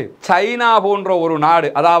ஆகாது. சைனா போன்ற ஒரு நாடு,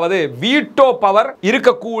 அதாவது வீட்டோ பவர்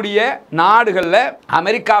இருக்கக்கூடிய நாடுகளில்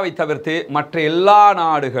அமெரிக்காவை தவிர்த்து மற்ற எல்லா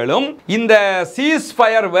நாடுகளும் இந்த சீஸ்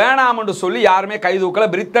ஃபயர் வேணாம் என்று சொல்லி யாருமே கைதூக்கல.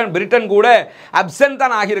 பிரிட்டன் கூட அப்சென்ட்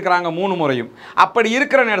தான் ஆகியிருக்கிறாங்க 3 முறையும். அப்படி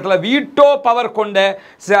இருக்கிற நேரத்தில் வீட்டோ பவர் கொண்ட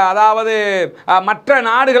அதாவது மற்ற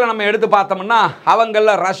நாடுகளை நம்ம எடுத்து பார்த்தோம்னா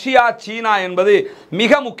அவங்களில் ரஷ்யா, சீனா என்பது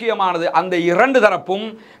மிக முக்கியமானது. அந்த 2 தரப்பும்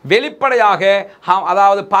வெளிப்படையாக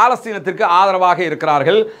அதாவது பாலஸ்தீனத்திற்கு ஆதரவாக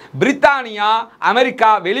இருக்கிறார்கள். பிரித்தானியா,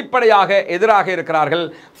 அமெரிக்கா வெளிப்படையாக எதிராக இருக்கிறார்கள்.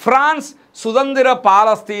 பிரான்ஸ் சுதந்திர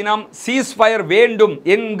பாலஸ்தீனம், சீஸ்ஃபயர் வேண்டும்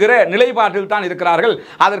என்கிற நிலைப்பாட்டில் தான் இருக்கிறார்கள்,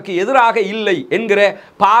 அதற்கு எதிராக இல்லை என்கிற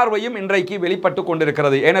பார்வையும் இன்றைக்கு வெளிப்பட்டு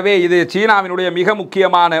கொண்டிருக்கிறது. எனவே இது சீனாவினுடைய மிக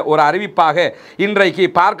முக்கியமான ஒரு அறிவிப்பாக இன்றைக்கு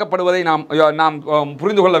பார்க்கப்படுவதை நாம்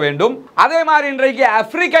புரிந்து கொள்ள வேண்டும். அதே மாதிரி இன்றைக்கு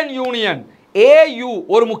ஆப்பிரிக்கன் யூனியன் AU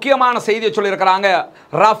ஒரு முக்கியமான செய்தியை சொல்லியிருக்கிறாங்க.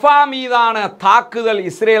 ரஃபா மீதான தாக்குதல்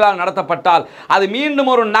இஸ்ரேலால் நடத்தப்பட்டால் அது மீண்டும்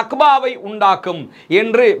ஒரு நக்பாவை உண்டாக்கும்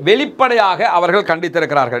என்று வெளிப்படையாக அவர்கள்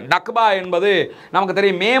கண்டித்திருக்கிறார்கள். நக்பா என்பது நமக்கு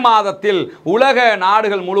தெரியும், மே மாதத்தில் உலக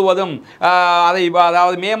நாடுகள் முழுவதும்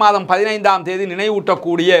அதாவது மே மாதம் 15ஆம் தேதி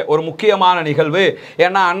நினைவூட்டக்கூடிய ஒரு முக்கியமான நிகழ்வு.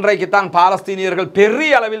 ஏன்னா அன்றைக்கு தான் பாலஸ்தீனியர்கள்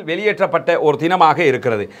பெரிய அளவில் வெளியேற்றப்பட்ட ஒரு தினமாக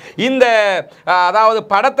இருக்கிறது. இந்த அதாவது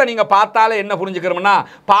படத்தை நீங்கள் பார்த்தாலே என்ன புரிஞ்சுக்கிறோம்னா,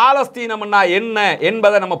 பாலஸ்தீனம்னா என்ன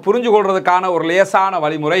என்பதை நம்ம புரிஞ்சு கொள்றதுக்கான ஒரு லேசான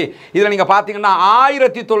வழிமுறை. இதில் நீங்கள் பார்த்தீங்கன்னா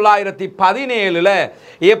 1917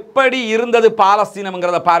 எப்படி இருந்தது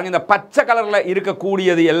பாலஸ்தீனம்ங்கிறத பாருங்க. இந்த பச்சை கலரில்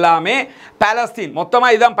இருக்கக்கூடியது எல்லாமே பாலஸ்தீன்,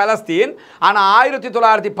 மொத்தமாக இதுதான் பாலஸ்தீன். ஆனால்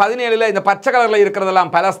 1917 இந்த பச்சை கலரில்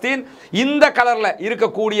இருக்கிறதெல்லாம் பாலஸ்தீன், இந்த கலரில்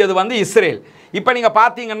இருக்கக்கூடியது வந்து இஸ்ரேல். இப்போ நீங்கள்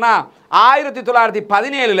பார்த்தீங்கன்னா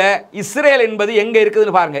 1917 இஸ்ரேல் என்பது எங்கே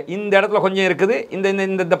இருக்குதுன்னு பாருங்க. இந்த இடத்துல கொஞ்சம் இருக்குது,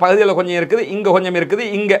 இந்த பகுதியில் கொஞ்சம் இருக்குது, இங்கே கொஞ்சம் இருக்குது,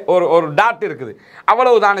 இங்கே ஒரு டாட் இருக்குது,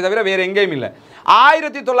 அவ்வளவுதானே தவிர வேறு எங்கேயும் இல்லை.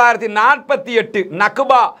 1948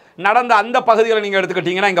 நக்பா நடந்த அந்த பகுதிகளை நீங்கள்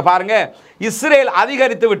எடுத்துக்கிட்டீங்கன்னா இங்கே பாருங்க, இஸ்ரேல்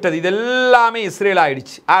அதிகரித்து விட்டது. இது எல்லாமே இஸ்ரேல்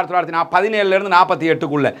ஆயிடுச்சு 1917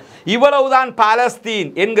 48 இவ்வளவுதான்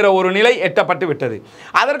பாலஸ்தீன் என்கிற ஒரு நிலை எட்டப்பட்டு விட்டது.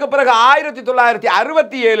 அதற்கு பிறகு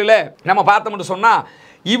 1967 நம்ம பார்த்தோம்னு சொன்னா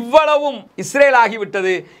இவ்வளவும் இஸ்ரேல்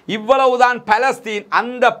ஆகிவிட்டது, இவ்வளவுதான் பாலஸ்தீன்.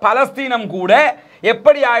 அந்த பாலஸ்தீனம் கூட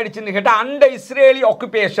எப்படி ஆயிடுச்சுன்னு கேட்டால் அண்ட இஸ்ரேலி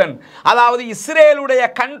ஆக்குபேஷன், அதாவது இஸ்ரேலுடைய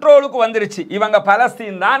கண்ட்ரோலுக்கு வந்துருச்சு. இவங்க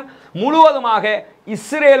பாலஸ்தீன் தான் முழுவதுமாக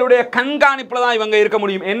இஸ்ரேலுடைய கண்காணிப்பில் தான் இவங்க இருக்க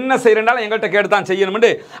முடியும். என்ன செய்யறாலும் எங்கள்கிட்ட கேட்டு தான் செய்யணும்னு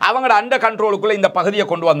அவங்களோட அண்ட கண்ட்ரோலுக்குள்ள இந்த பகுதியை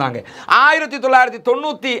கொண்டு வந்தாங்க.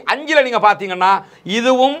 1995 நீங்க பார்த்தீங்கன்னா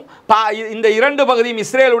இதுவும் இந்த 2 பகுதியும்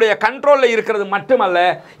இஸ்ரேலுடைய கண்ட்ரோலில் இருக்கிறது மட்டுமல்ல,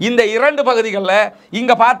 இந்த 2 பகுதிகளில்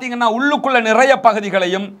இங்க பார்த்தீங்கன்னா உள்ளுக்குள்ள நிறைய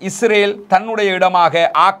பகுதிகளையும் இஸ்ரேல் தன்னுடைய இடமாக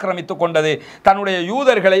ஆக்கிரமித்து கொண்டது, தன்னுடைய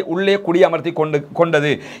யூதர்களை உள்ளே குடியமர்த்தி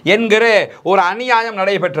கொண்டது என்கிற ஒரு அநியாயம்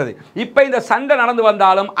நடைபெற்றது. இப்ப இந்த சண்டை நடந்து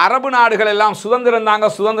வந்தாலும் அரபு நாடுகள் எல்லாம் சுதந்திரம்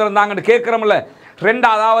தாங்கன்னு கேட்கிறோம்ல.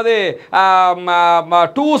 அதாவது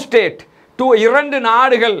 2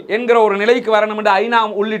 நாடுகள் என்கிற ஒரு நிலைக்கு வரணும் என்று ஐநா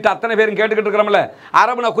உள்ளிட்ட அத்தனை பேரும் கேட்டுக்கிட்டு இருக்கிறோம்ல.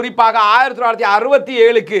 அரபுல குறிப்பாக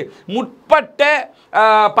 1967க்கு முற்பட்ட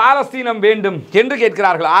பாலஸ்தீனம் வேண்டும் என்று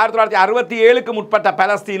கேட்கிறார்கள். 1967க்கு முற்பட்ட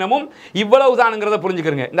பாலஸ்தீனமும் இவ்வளவுதான்ங்கிறத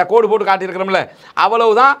புரிஞ்சுக்கிறங்க. இந்த கோடு போட்டு காட்டியிருக்கிறோம்ல,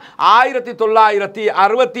 அவ்வளவுதான்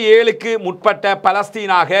 1967க்கு முற்பட்ட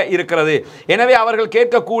பாலஸ்தீனாக இருக்கிறது. எனவே அவர்கள்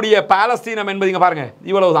கேட்கக்கூடிய பாலஸ்தீனம் என்பது இங்க பாருங்க,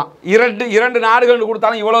 இவ்வளவுதான். இரண்டு நாடுகள்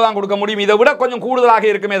கொடுத்தாலும் இவ்வளவுதான் கொடுக்க முடியும். இதை விட கொஞ்சம் கூடுதலாக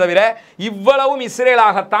இருக்குமே தவிர இவ்வளவும்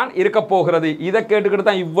இஸ்ரேலாகத்தான் இருக்க போகிறது. இதை கேட்டுக்கிட்டு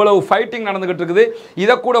தான் இவ்வளவு ஃபைட்டிங் நடந்துகிட்டு இருக்குது.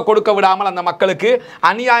 இதை கூட கொடுக்க விடாமல் அந்த மக்களுக்கு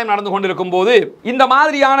அநியாயம் நடந்து கொண்டிருக்கும் போது இந்த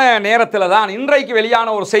மாதிரியான நேரத்தில் தான் இன்றைக்கு வெளியான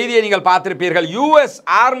ஒரு செய்தியை நீங்கள் பார்த்திருப்பீர்கள். யுஎஸ்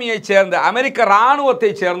ஆர்மியை சேர்ந்த அமெரிக்க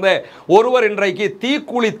ராணுவத்தை சேர்ந்த ஒருவர் இன்றைக்கு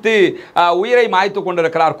தீக்குளித்து உயிரை மாய்த்து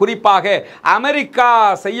கொண்டிருக்கிறார். குறிப்பாக அமெரிக்கா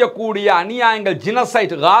செய்யக்கூடிய அநியாயங்கள்,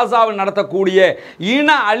 ஜெனோசைட், காசாவில் நடத்தக்கூடிய இன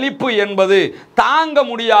அழிப்பு என்பது தாங்க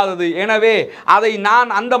முடியாதது. எனவே அதை நான்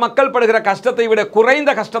அந்த மக்கள் படுகிற கஷ்டத்தை விட குறைந்த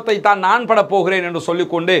கஷ்டத்தை தான் நான் பட போகிறேன் என்று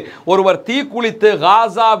சொல்லிக்கொண்டு ஒருவர் தீக்குளித்து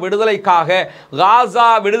காசா விடுதலைக்காக, காசா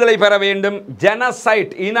விடுதலை பெற வேண்டும்,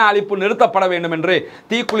 ஜெனோசைட் இன அழிப்பு நிறுத்தப்பட வேண்டும் என்று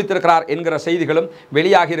தீக்குளித்திருக்கிறார் என்கிற செய்திகளும்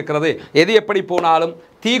வெளியாகி இருக்கிறது. எது எப்படி போனாலும்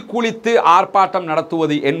தீக்குளித்து ஆர்ப்பாட்டம்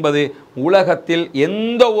நடத்துவது என்பது உலகத்தில்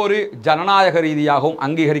எந்த ஒரு ஜனநாயக ரீதியாகவும்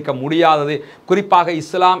அங்கீகரிக்க முடியாதது. குறிப்பாக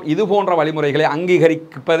இஸ்லாம் இது போன்ற வழிமுறைகளை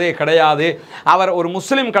அங்கீகரிப்பதே கிடையாது. அவர் ஒரு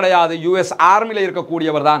முஸ்லிம் கிடையாது, யுஎஸ் ஆர்மியில்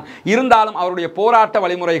இருக்கக்கூடியவர் தான். இருந்தாலும் அவருடைய போராட்ட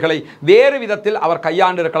வழிமுறைகளை வேறு விதத்தில் அவர்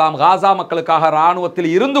கையாண்டு இருக்கலாம். காசா மக்களுக்காக இராணுவத்தில்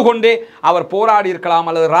இருந்து கொண்டே அவர் போராடி இருக்கலாம்.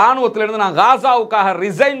 அல்லது இராணுவத்திலிருந்து நான் காசாவுக்காக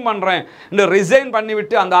ரிசைன் பண்ணுறேன் என்று ரிசைன்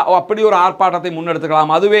பண்ணிவிட்டு அந்த அப்படி ஒரு ஆர்ப்பாட்டத்தை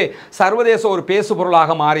முன்னெடுத்துக்கலாம். அதுவே சர்வதேச ஒரு பேசு பொருளாக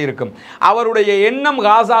மாறி இருக்கும். அவருடைய எண்ணம்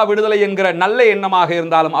காசா விடுதலை என்கிற நல்ல எண்ணமாக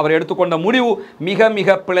இருந்தாலும் அவர் எடுத்துக்கொண்ட முடிவு மிக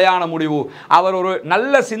மிக பிழையான முடிவு. அவர் ஒரு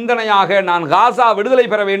நல்ல சிந்தனையாக நான் காசா விடுதலை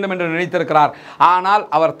பெற வேண்டும் என்று நினைத்திருக்கிறார். ஆனால்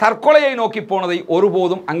அவர் தற்கொலையை நோக்கி போனதை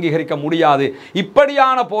ஒருபோதும் அங்கீகரிக்க முடியாது.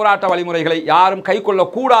 இப்படியான போராட்ட வழிமுறைகளை யாரும் கை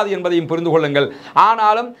கொள்ளக்கூடாது என்பதையும் புரிந்து கொள்ளுங்கள்.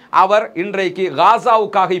 ஆனாலும் அவர் இன்றைக்கு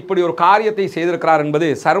காசாவுக்காக இப்படி ஒரு காரியத்தை செய்திருக்கிறார் என்பது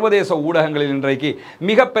சர்வதேச ஊடகங்களில் இன்றைக்கு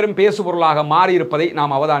மிக பெரும் பேசுபொருளாக மாறியிருப்பதை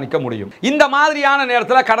நாம் அவதானிக்க முடியும். இந்த மாதிரியான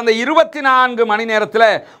நேரத்தில் கடந்த 24 மணி நேரத்தில்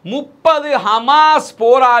 30 ஹமாஸ்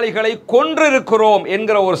போராளிகளை கொன்றிருக்கிறோம்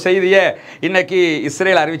என்கிற ஒரு செய்தியை இன்னைக்கு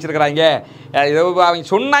இஸ்ரேல் அறிவிச்சிருக்கிறாங்க.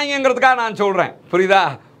 அவங்க சொன்னாங்கிறதுக்காக நான் சொல்றேன், புரியுதா?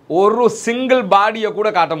 ஒரு சிங்கிள் பாடியை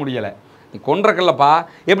கூட காட்ட முடியலை. நீ கொன்றக்கல்லப்பா,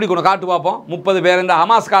 எப்படி கொண்டு காட்டு பார்ப்போம்? 30 பேர் இந்த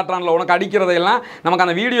ஹமாஸ் காட்டுறான்ல, உனக்கு அடிக்கிறதையெல்லாம் நமக்கு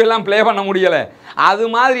அந்த வீடியோ எல்லாம் ப்ளே பண்ண முடியலை. அது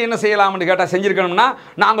மாதிரி என்ன செய்யலாம்னு கேட்டால் செஞ்சுருக்கணும்னா,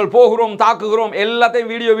 நாங்கள் போகிறோம், தாக்குகிறோம்,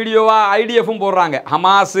 எல்லாத்தையும் வீடியோவாக ஐடிஎஃப்பும் போடுறாங்க.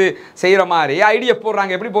 ஹமாஸ் செய்கிற மாதிரி ஐடிஎஃப்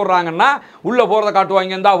போடுறாங்க. எப்படி போடுறாங்கன்னா, உள்ளே போகிறத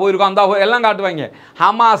காட்டுவாங்க, இந்தா போயிருக்கோம், அந்த எல்லாம் காட்டுவாங்க.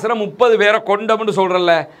 ஹமாஸில் 30 பேரை கொண்டோம்னு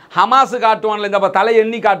சொல்கிறல்ல, ஹமாஸு காட்டுவான்ல, இந்த தலை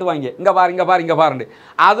எண்ணி காட்டுவாங்க, இங்கே பாரு இங்கே பாரு இங்கே பாருண்டு.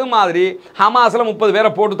 அது மாதிரி ஹமாஸில் 30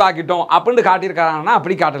 பேரை போட்டு தாக்கிட்டோம் அப்படின்னு காட்டியிருக்காங்கன்னா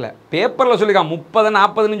அப்படி காட்டலை. பேப்பரில் சொல்லியிருக்கான் 30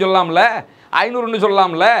 40ன்னு சொல்லலாம்ல, 500ன்னு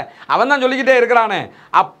சொல்லலாம்ல, அவன் தான் சொல்லிக்கிட்டே இருக்கிறானே.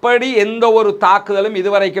 அப்படி எந்த ஒரு தாக்குதலும்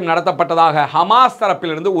இதுவரைக்கும் நடத்தப்பட்டதாக ஹமாஸ்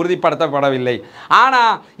தரப்பிலிருந்து உறுதிப்படுத்தப்படவில்லை.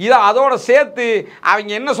 ஆனால் இதை அதோட சேர்த்து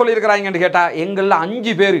அவங்க என்ன சொல்லியிருக்கிறாங்கன்னு கேட்டால், எங்களில்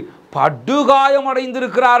 5 பேர்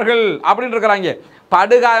படுகாயமடைந்திருக்கிறார்கள் அப்படின்னு இருக்கிறாங்க.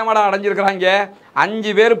 படுகாயமடா அடைஞ்சிருக்கிறாங்க,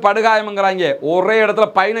 5 பேர் படுகாயம்ங்கிறாங்க. ஒரே இடத்துல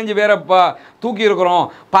 15 பேரை தூக்கி இருக்கிறோம்,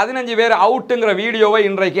 15 பேர் அவுட்டுங்கிற வீடியோவை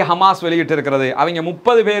இன்றைக்கு ஹமாஸ் வெளியிட்டு இருக்கிறது. அவங்க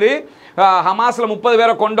 30 பேர் ஹமாஸில் 30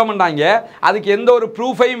 பேரை கொண்டோம்னாங்க, அதுக்கு எந்த ஒரு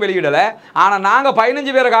ப்ரூஃபையும் வெளியிடலை. ஆனால் நாங்கள்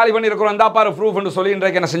 15 பேரை காலி பண்ணியிருக்கிறோம், இந்த பாரு ப்ரூஃப்னு சொல்லி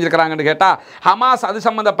இன்றைக்கு என்ன செஞ்சுருக்கிறாங்கன்னு கேட்டால் ஹமாஸ் அது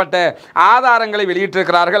சம்பந்தப்பட்ட ஆதாரங்களை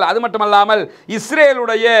வெளியிட்டிருக்கிறார்கள். அது மட்டுமல்லாமல்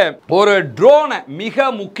இஸ்ரேலுடைய ஒரு ட்ரோனை,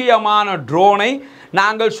 மிக முக்கியமான ட்ரோனை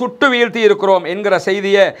நாங்கள் சுட்டு வீழ்த்தி இருக்கிறோம் என்கிற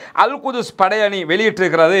செய்தியை அல் குதுஸ் படையணி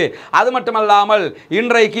வெளியிட்டிருக்கிறது. அது மட்டுமல்லாமல்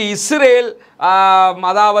இன்றைக்கு இஸ்ரேல்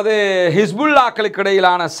அதாவது ஹிஸ்புல்லாக்களுக்கு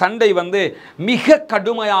இடையிலான சண்டை மிக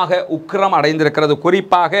கடுமையாக உக்கிரம் அடைந்திருக்கிறது.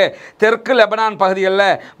 குறிப்பாக தெற்கு லெபனான்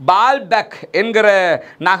பகுதிகளில் பால்பெக் என்கிற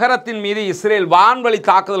நகரத்தின் மீது இஸ்ரேல் வான்வழி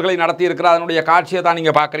தாக்குதல்களை நடத்தியிருக்கிறார். அதனுடைய காட்சியை தான்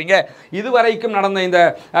நீங்கள் பார்க்குறீங்க. இதுவரைக்கும் நடந்த இந்த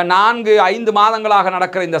 4-5 மாதங்களாக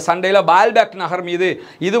நடக்கிற இந்த சண்டையில் பால்பெக் நகர் மீது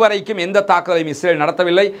இதுவரைக்கும் எந்த தாக்குதலையும் இஸ்ரேல்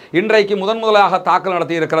நடத்தவில்லை. இன்றைக்கு முதலாக தாக்குதல்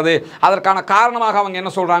நடத்தியிருக்கிறது. அதற்கான காரணமாக அவங்க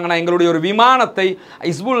என்ன சொல்றாங்கன்னா, எங்களுடைய ஒரு விமானத்தை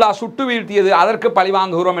ஹிஸ்புல்லா சுட்டு வீழ்த்தியது, அதற்கு பழி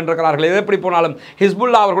வாங்குகிறோம் என்றிருக்கிறார்கள். எது எப்படி போனாலும்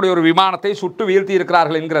ஹிஸ்புல்லா அவர்களுடைய ஒரு விமானத்தை சுட்டு வீழ்த்தி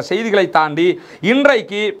இருக்கிறார்கள் என்கிற செய்திகளை தாண்டி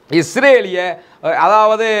இன்றைக்கு இஸ்ரேலிய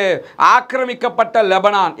அதாவது ஆக்கிரமிக்கப்பட்ட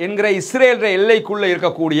லெபனான் என்கிற இஸ்ரேல் எல்லைக்குள்ளே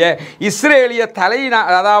இருக்கக்கூடிய இஸ்ரேலிய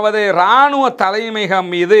அதாவது இராணுவ தலைமையகம்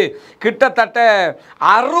மீது கிட்டத்தட்ட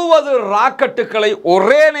 60 ராக்கெட்டுகளை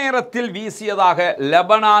ஒரே நேரத்தில் வீசியதாக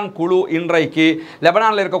லெபனான் குழு இன்றைக்கு,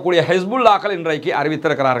 லெபனானில் இருக்கக்கூடிய ஹிஸ்புல்லாக்கள் இன்றைக்கு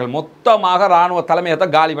அறிவித்திருக்கிறார்கள். மொத்தமாக இராணுவ தலைமையகத்தை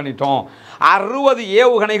காலி பண்ணிட்டோம், 60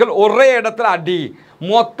 ஏவுகணைகள் ஒரே இடத்துல அடி,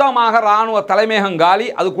 மொத்தமாக இராணுவ தலைமையகம் காலி,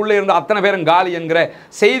 அதுக்குள்ளே இருந்த அத்தனை பேரும் காலி என்கிற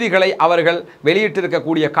செய்திகளை அவர்கள்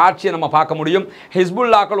வெளியிட்டிருக்கக்கூடிய காட்சியை நம்ம பார்க்க முடியும்.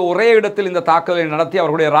 ஹிஸ்புல்லாக்கள் ஒரே இடத்தில் இந்த தாக்குதலை நடத்தி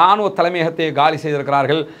அவர்களுடைய இராணுவ தலைமையகத்தை காலி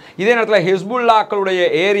செய்திருக்கிறார்கள். இதே நேரத்தில் ஹிஸ்புல்லாக்களுடைய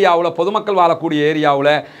ஏரியாவில், பொதுமக்கள் வாழக்கூடிய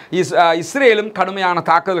ஏரியாவில் இஸ்ரேலும் கடுமையான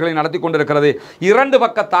தாக்குதல்களை நடத்தி கொண்டிருக்கிறது. இரண்டு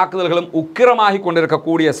பக்க தாக்குதல்களும் உக்கிரமாகி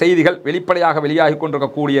கொண்டிருக்கக்கூடிய செய்திகள் வெளிப்படையாக வெளியாகி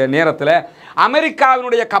கொண்டிருக்கக்கூடிய நேரத்தில்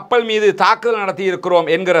அமெரிக்காவினுடைய கப்பல் மீது தாக்குதல் நடத்தி இருக்கிறோம்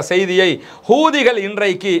என்கிற செய்தியை ஹூதிகள்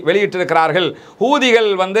இன்றைக்கு வெளியிட்டிருக்கிறார்கள். ஹூதிகள்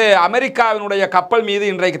அமெரிக்காவினுடைய கப்பல் மீது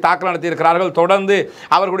இன்றைக்கு தாக்குதல் நடத்தியிருக்கிறார்கள். தொடர்ந்து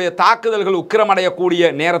அவர்களுடைய தாக்குதல்கள்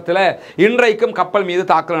உக்கிரமடையக்கூடிய நேரத்தில் இன்றைக்கும் கப்பல் மீது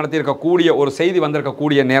தாக்குதல் நடத்தியிருக்கக்கூடிய ஒரு செய்தி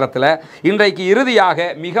வந்திருக்கக்கூடிய நேரத்தில் இன்றைக்கு இறுதியாக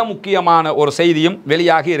மிக முக்கியமான ஒரு செய்தியும்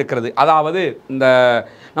வெளியாகி இருக்கிறது. அதாவது இந்த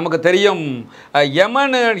நமக்கு தெரியும்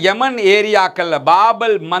யமன் ஏரியாக்களில்,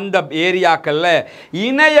 பாபல் மந்தப் ஏரியாக்களில்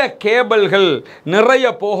இணைய கேபிள்கள் நிறைய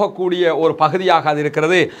போகக்கூடிய ஒரு பகுதியாக அது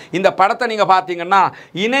இருக்கிறது. இந்த படத்தை நீங்கள் பார்த்தீங்கன்னா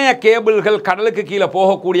இணைய கேபிள்கள் கடலுக்கு கீழே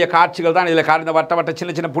போகக்கூடிய காட்சிகள் தான் இதில் இந்த வட்ட வட்ட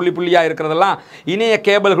சின்ன சின்ன புள்ளி புள்ளியாக இருக்கிறதெல்லாம் இணைய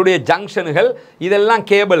கேபிள்களுடைய ஜங்ஷனுகள். இதெல்லாம்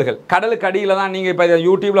கேபிள்கள் கடலுக்கு அடியில் தான். நீங்கள் இப்போ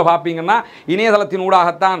யூடியூப்பில் பார்ப்பீங்கன்னா இணையதளத்தின்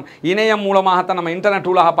ஊடாகத்தான், இணையம் மூலமாகத்தான் நம்ம இன்டர்நெட்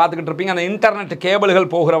ஊடாக பார்த்துக்கிட்டு இருப்பீங்க. அந்த இன்டர்நெட்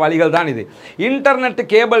கேபிள்கள் போகிற வழிகள் தான் இது. இன்டர்நெட்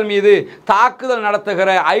கேபிள் மீது தாக்குதல் நடத்துகிற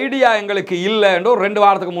ஐடியா எங்களுக்கு இல்லை என்று 2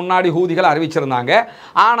 வாரத்துக்கு முன்னாடி ஹூதிகள் அறிவிச்சிருந்தாங்க.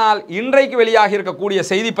 ஆனால் இன்றைக்கு வெளியாகி இருக்கக்கூடிய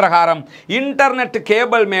செய்தி பிரகாரம் இன்டர்நெட்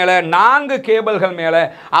கேபிள் மேலே 4 கேபிள்கள் மேலே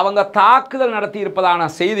அவங்க தாக்குதல் நடத்தி இருப்பதான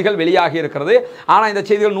செய்திகள் வெளியாகி இருக்கிறது. ஆனால் இந்த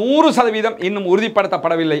செய்திகள் 100% இன்னும்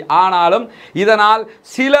உறுதிப்படுத்தப்படவில்லை. ஆனாலும் இதனால்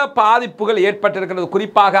சில பாதிப்புகள் ஏற்பட்டிருக்கிறது.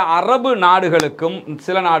 குறிப்பாக அரபு நாடுகளுக்கும்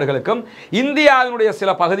சில நாடுகளுக்கும் இந்தியாவினுடைய சில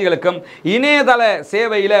பகுதிகளுக்கும் இணையதள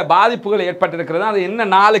சேவையில் பாதிப்புகள் ஏற்பட்டிருக்கிறது. அது என்ன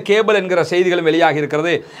 4 கேபிள் என்கிற செய்திகளும் வெளியாகி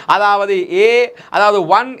இருக்கிறது. அதாவது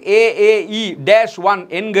 1AAE-1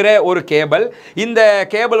 என்கிற ஒரு கேபிள். இந்த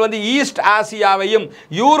கேபிள் ஈஸ்ட் ஆசியாவையும்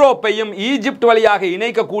யூரோப்பையும் ஈஜிப்ட் வழியாக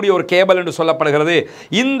இணைக்கக்கூடிய ஒரு கேபிள் என்று சொல்லப்படுகிறது.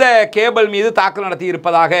 இந்த கேபிள் மீது தாக்குதல் நடத்தி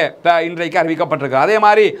இருப்பதாக இன்றைக்கு அறிவிக்கப்பட்டிருக்கிறது. அதே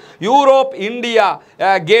மாதிரி யூரோப் இந்தியா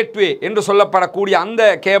கேட்வே என்று சொல்லப்படக்கூடிய அந்த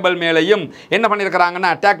கேபிள் மேலையும் என்ன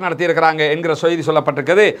பண்ணியிருக்கிறாங்கன்னா அட்டாக் நடத்தி இருக்கிறாங்க என்கிற செய்தி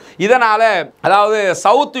சொல்லப்பட்டிருக்கிறது. இதனால அதாவது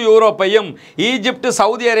south யூரோப்பையும் Egypt,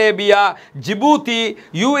 Saudi Arabia, ஜிபூத்தி,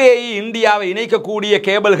 UAE, இந்தியாவை இணைக்கக்கூடிய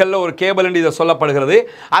கேபிள்களில் ஒரு கேபிள் என்று இதை சொல்லப்படுகிறது.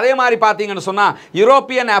 அதே மாதிரி பார்த்தீங்கன்னு சொன்னால்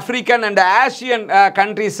யூரோப்பியன், ஆப்பிரிக்கன் அண்ட் ஆசியன்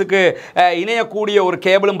கண்ட்ரீஸுக்கு இணையக்கூடிய ஒரு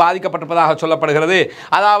கேபிளும் பாதிக்கப்பட்டிருப்பதாக சொல்லப்படுகிறது.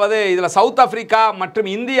 அதாவது இதில் சவுத் ஆப்பிரிக்கா மற்றும்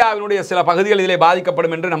இந்தியாவினுடைய சில பகுதிகள் இதில்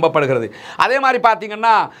பாதிக்கப்படும் என்று நம்பப்படுகிறது. அதே மாதிரி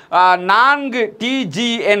பார்த்தீங்கன்னா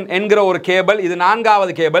 4TGN என்கிற ஒரு கேபிள், இது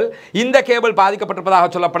 4வது கேபிள். இந்த கேபிள் பாதிக்கப்பட்டிருப்பதாக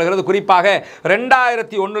சொல்லப்படுகிறது. குறிப்பாக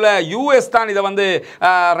 2001 US தான் இதை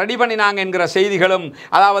ரெடி பண்ணினாங்க என்கிற செய்திகளும்,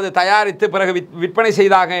 அதாவது தயாரித்து பிறகு விற்பனை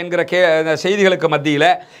செய்தாங்க என்கிற செய்திகளுக்கு மத்தியில்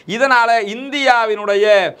இதனால் இந்தியாவினுடைய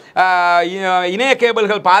இணைய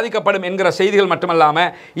கேபிள்கள் பாதிக்கப்படும் என்கிற செய்திகள்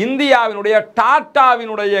மட்டுமல்லாமல் இந்தியாவினுடைய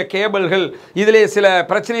டாட்டாவினுடைய கேபிள்கள் இதிலே சில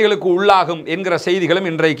பிரச்சனைகளுக்கு உள்ளாகும் என்கிற செய்திகளும்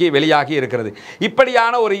இன்றைக்கு வெளியாகி இருக்கிறது.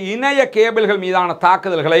 இப்படியான ஒரு இணைய கேபிள்கள் மீதான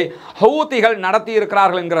தாக்குதல்களை ஹூத்திகள் நடத்தி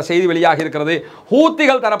இருக்கிறார்கள் என்கிற செய்தி வெளியாகி இருக்கிறது.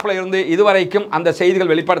 ஹூத்திகள் தரப்பில் இருந்து இதுவரைக்கும் அந்த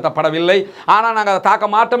செய்திகள் வெளிப்படுத்தப்படவில்லை. ஆனால் நாங்கள் அதை தாக்க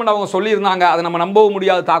மாட்டோம் என்று அவங்க சொல்லியிருந்தாங்க. அதை நம்ம நம்பவும்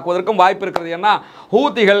முடியாது, தாக்குவதற்கும் வாய்ப்பு இருக்கிறது. ஏன்னா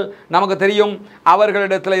ஹூத்திகள் நமக்கு தெரியும்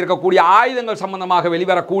அவர்களிடத்தில் இருக்கக்கூடிய ஆயுதங்கள் சம்பந்தமாக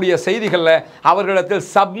வெளிவரக்கூடிய செய்திகளில் அவர்களிடத்தில்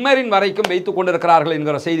சப்மரின் வரைக்கும் வைத்துக் கொண்டிருக்கிறார்கள்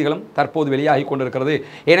என்கிற செய்திகளும் தற்போது வெளியாகி கொண்டிருக்கிறது.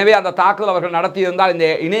 எனவே அந்த தாக்குதல் அவர்கள் நடத்தியிருந்தால் இந்த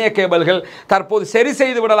இணைய கேபிள்கள் தற்போது சரி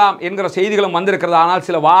செய்து விடலாம் என்கிற செய்திகளும் வந்திருக்கிறது. ஆனால்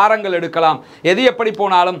சில வாரங்கள் எடுக்கலாம். எது எப்படி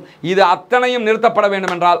போனாலும் இது அத்தனையும் நிறுத்தப்பட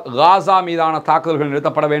வேண்டும் என்றால் காசா மீதான தாக்குதல்கள்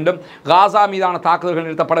நிறுத்தப்பட வேண்டும். காசா மீதான தாக்குதல்கள்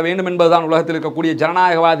நிறுத்தப்பட வேண்டும் என்பதுதான் உலகத்தில் இருக்கக்கூடிய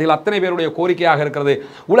ஜனநாயகவாதிகள் அத்தனை பேருடைய கோரிக்கையாக இருக்கிறது.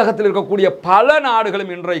 உலகத்தில் இருக்கக்கூடிய பல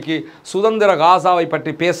நாடுகளும் இன்றைக்கு சுதந்திர காசாவை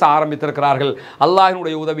பற்றி பேச ஆரம்பித்திருக்கிறார்கள்.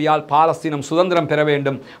 அல்லாஹ்வினுடைய உதவியால் பாலஸ்தீனம் சுதந்திரம் பெற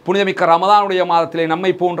வேண்டும். புனிதமிக்க ரமதானுடைய மாதத்திலே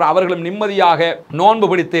நம்மை போன்ற அவர்களும் நிம்மதியாக நோன்பு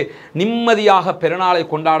பிடித்து நிம்மதியாக பெருநாளை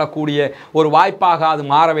கொண்டாடக்கூடிய ஒரு வாய்ப்பாக அது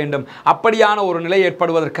மாற வேண்டும். அப்படியான ஒரு நிலை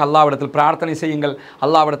ஏற்படுவதற்கு அல்லாஹ்விடத்தில் பிரார்த்தனை செய்யுங்கள்.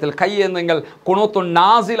 அல்லாஹ்விடத்தில் கையேந்துங்கள். குனூத்து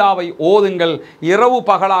நாசிலாவை ஓதுங்கள். இரவு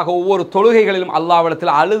பகலாக ஒவ்வொரு தொழுகைகளிலும்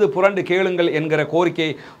அல்லாஹ்விடத்தில் அழுது புரண்டு கேளுங்கள் என்கிற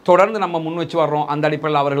கோரிக்கையை தொடர்ந்து நம்ம முன்வச்சு வர்றோம். அந்த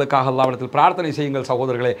அடிப்படையில் அவர்களுக்காக அல்லாஹ்விடத்தில் பிரார்த்தனை செய்யுங்கள்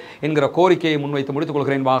சகோதரர்களே என்கிற கோரிக்கையை முன்வைத்து முடித்துக்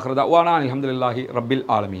கொள்கிறேன். வாஹ்ரதா வானா அல்ஹம்துலில்லாஹி ரப்பில்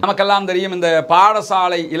ஆலமீன். நமக்கெல்லாம் தெரியும் இந்த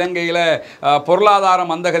பாடசாலை இலங்கையில் பொருளாதார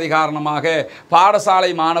மந்தகதி காரணமாக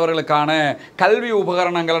பாடசாலை மாணவர்களுக்கான கல்வி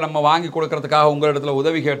உபகரணங்களை நம்ம வாங்கி கொடுக்கறதுக்காக உங்களிடத்தில்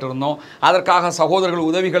உதவி கேட்டிருந்தோம். அதற்காக சகோதரர்கள்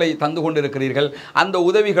உதவிகளை தந்து கொண்டிருக்கிறீர்கள். அந்த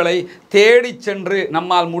உதவிகளை தேடி சென்று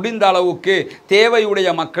நம்மால் முடிந்த அளவுக்கு தேவையுடைய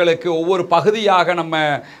மக்களுக்கு ஒவ்வொரு பகுதியாக நம்ம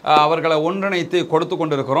அவர்களை ஒன்றிணைத்து கொடுத்து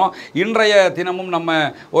கொண்டிருக்கிறோம். இன்றைய தினமும் நம்ம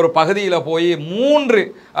ஒரு பகுதியில் போய் 3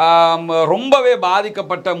 ரொம்பவே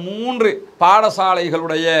பாதிக்கப்பட்ட 3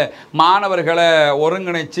 பாடசாலைகளுடைய மாணவர்களை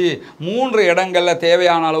ஒருங்கிணைச்சு 3 இடங்களில்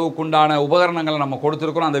தேவையான அளவுக்குண்டான உபகரணங்களை நம்ம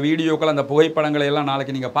கொடுத்துருக்கிறோம். அந்த வீடியோக்கள், அந்த புகைப்படங்களை எல்லாம்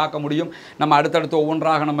நாளைக்கு நீங்கள் பார்க்க முடியும். நம்ம அடுத்தடுத்து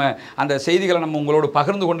ஒவ்வொன்றாக நம்ம அந்த செய்திகளை நம்ம உங்களோடு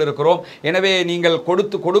பகிர்ந்து கொண்டு இருக்கிறோம். எனவே நீங்கள்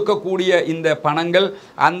கொடுக்கக்கூடிய இந்த பணங்கள்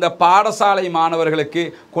அந்த பாடசாலை மாணவர்களுக்கு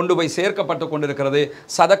கொண்டு போய் சேர்க்கப்பட்டு கொண்டிருக்கிறது.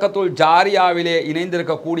 சதகத்துல் ஜாரியாவிலே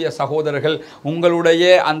இணைந்திருக்கக்கூடிய சகோதரர்கள், உங்களுடைய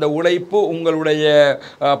அந்த உழைப்பு, உங்களுடைய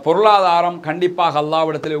பொருளாதாரம் கண்டிப்பாக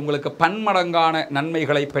அல்லாஹ்விடத்தில் உங்களுக்கு பன்மடங்கான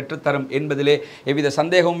நன்மைகளை பெற்றுத்தரும் என்பதிலே எவ்வித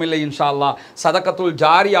சந்தேகமும் இல்லை. இன்ஷா அல்லாஹ் சதகத்துல்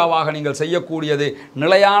ஜாரியாவாக நீங்கள் செய்யக்கூடியது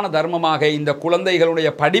நிலையான தர்மமாக இந்த குழந்தைகளுடைய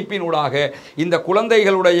படிப்பினூடாக, இந்த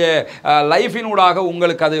குழந்தைகளுடைய லைஃபினூடாக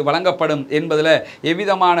உங்களுக்கு அது வழங்கப்படும் என்பதில்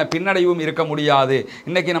எவ்விதமான பின்னடைவும் இருக்க முடியாது.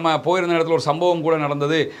 இன்றைக்கி நம்ம போயிருந்த இடத்துல ஒரு சம்பவம் கூட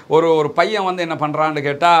நடந்தது. ஒரு பையன் வந்து என்ன பண்ணுறான்னு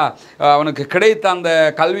கேட்டால், அவனுக்கு கிடைத்த அந்த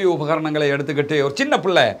கல்வி உபகரணங்களை எடுத்துக்கிட்டு, ஒரு சின்ன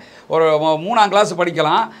பிள்ளை, ஒரு 3ஆம் கிளாஸ்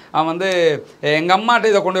படிக்கலாம், அவன் வந்து எங்கள்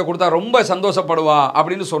அம்மாட்ட இதை கொண்டு போய் கொடுத்தா ரொம்ப சந்தோஷப்படுவா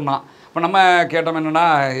அப்படின்னு சொன்னான். இப்போ நம்ம கேட்டோம், என்னென்னா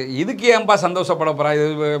இதுக்கு ஏன்பா சந்தோஷப்பட போகிறா,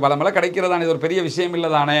 இது வளமலை கிடைக்கிறதானே, இது ஒரு பெரிய விஷயம் இல்லை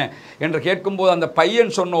தானே என்று கேட்கும்போது அந்த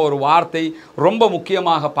பையன் சொன்ன ஒரு வார்த்தை ரொம்ப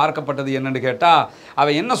முக்கியமாக பார்க்கப்பட்டது. என்னென்னு கேட்டால்,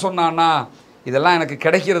 அவன் என்ன சொன்னான்னா, இதெல்லாம் எனக்கு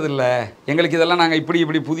கிடைக்கிறது இல்லை, எங்களுக்கு இதெல்லாம் நாங்கள்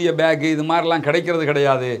இப்படி புதிய பேக்கு இது மாதிரிலாம் கிடைக்கிறது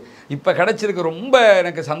கிடையாது, இப்போ கிடைச்சிருக்கு, ரொம்ப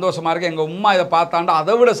எனக்கு சந்தோஷமாக இருக்குது, எங்கள் அம்மா இதை பார்த்தாண்டா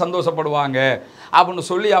அதை விட சந்தோஷப்படுவாங்க அப்படின்னு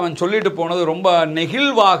சொல்லி அவன் சொல்லிட்டு போனது ரொம்ப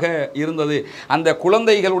நெகிழ்வாக இருந்தது. அந்த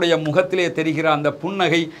குழந்தைகளுடைய முகத்திலே தெரிகிற அந்த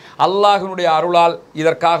புன்னகை அல்லாஹ்வினுடைய அருளால்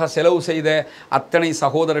இதற்காக செலவு செய்த அத்தனை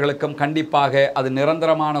சகோதரர்களுக்கும் கண்டிப்பாக அது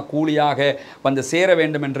நிரந்தரமான கூலியாக வந்து சேர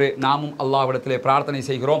வேண்டும் என்று நாமும் அல்லாஹ்விடத்திலே பிரார்த்தனை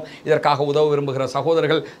செய்கிறோம். இதற்காக உதவ விரும்புகிற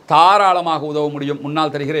சகோதரர்கள் தாராளமாக உதவ முடியும்.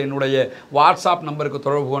 முன்னால் தருகிற என்னுடைய வாட்ஸ்அப் நம்பருக்கு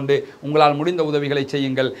தொடர்பு கொண்டு உங்களால் முடிந்த உதவிகளை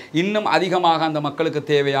செய்யுங்கள். இன்னும் அதிகமாக அந்த மக்களுக்கு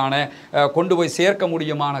தேவையான கொண்டு போய் சேர்க்க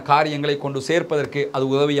முடியுமான காரியங்களை கொண்டு சேர்ப்பதற்கு அது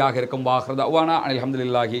உதவியாக இருக்கும். வாஹ்ரதவானா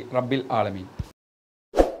அல்ஹம்துலில்லாஹி ரப்பில் ஆலமீன்.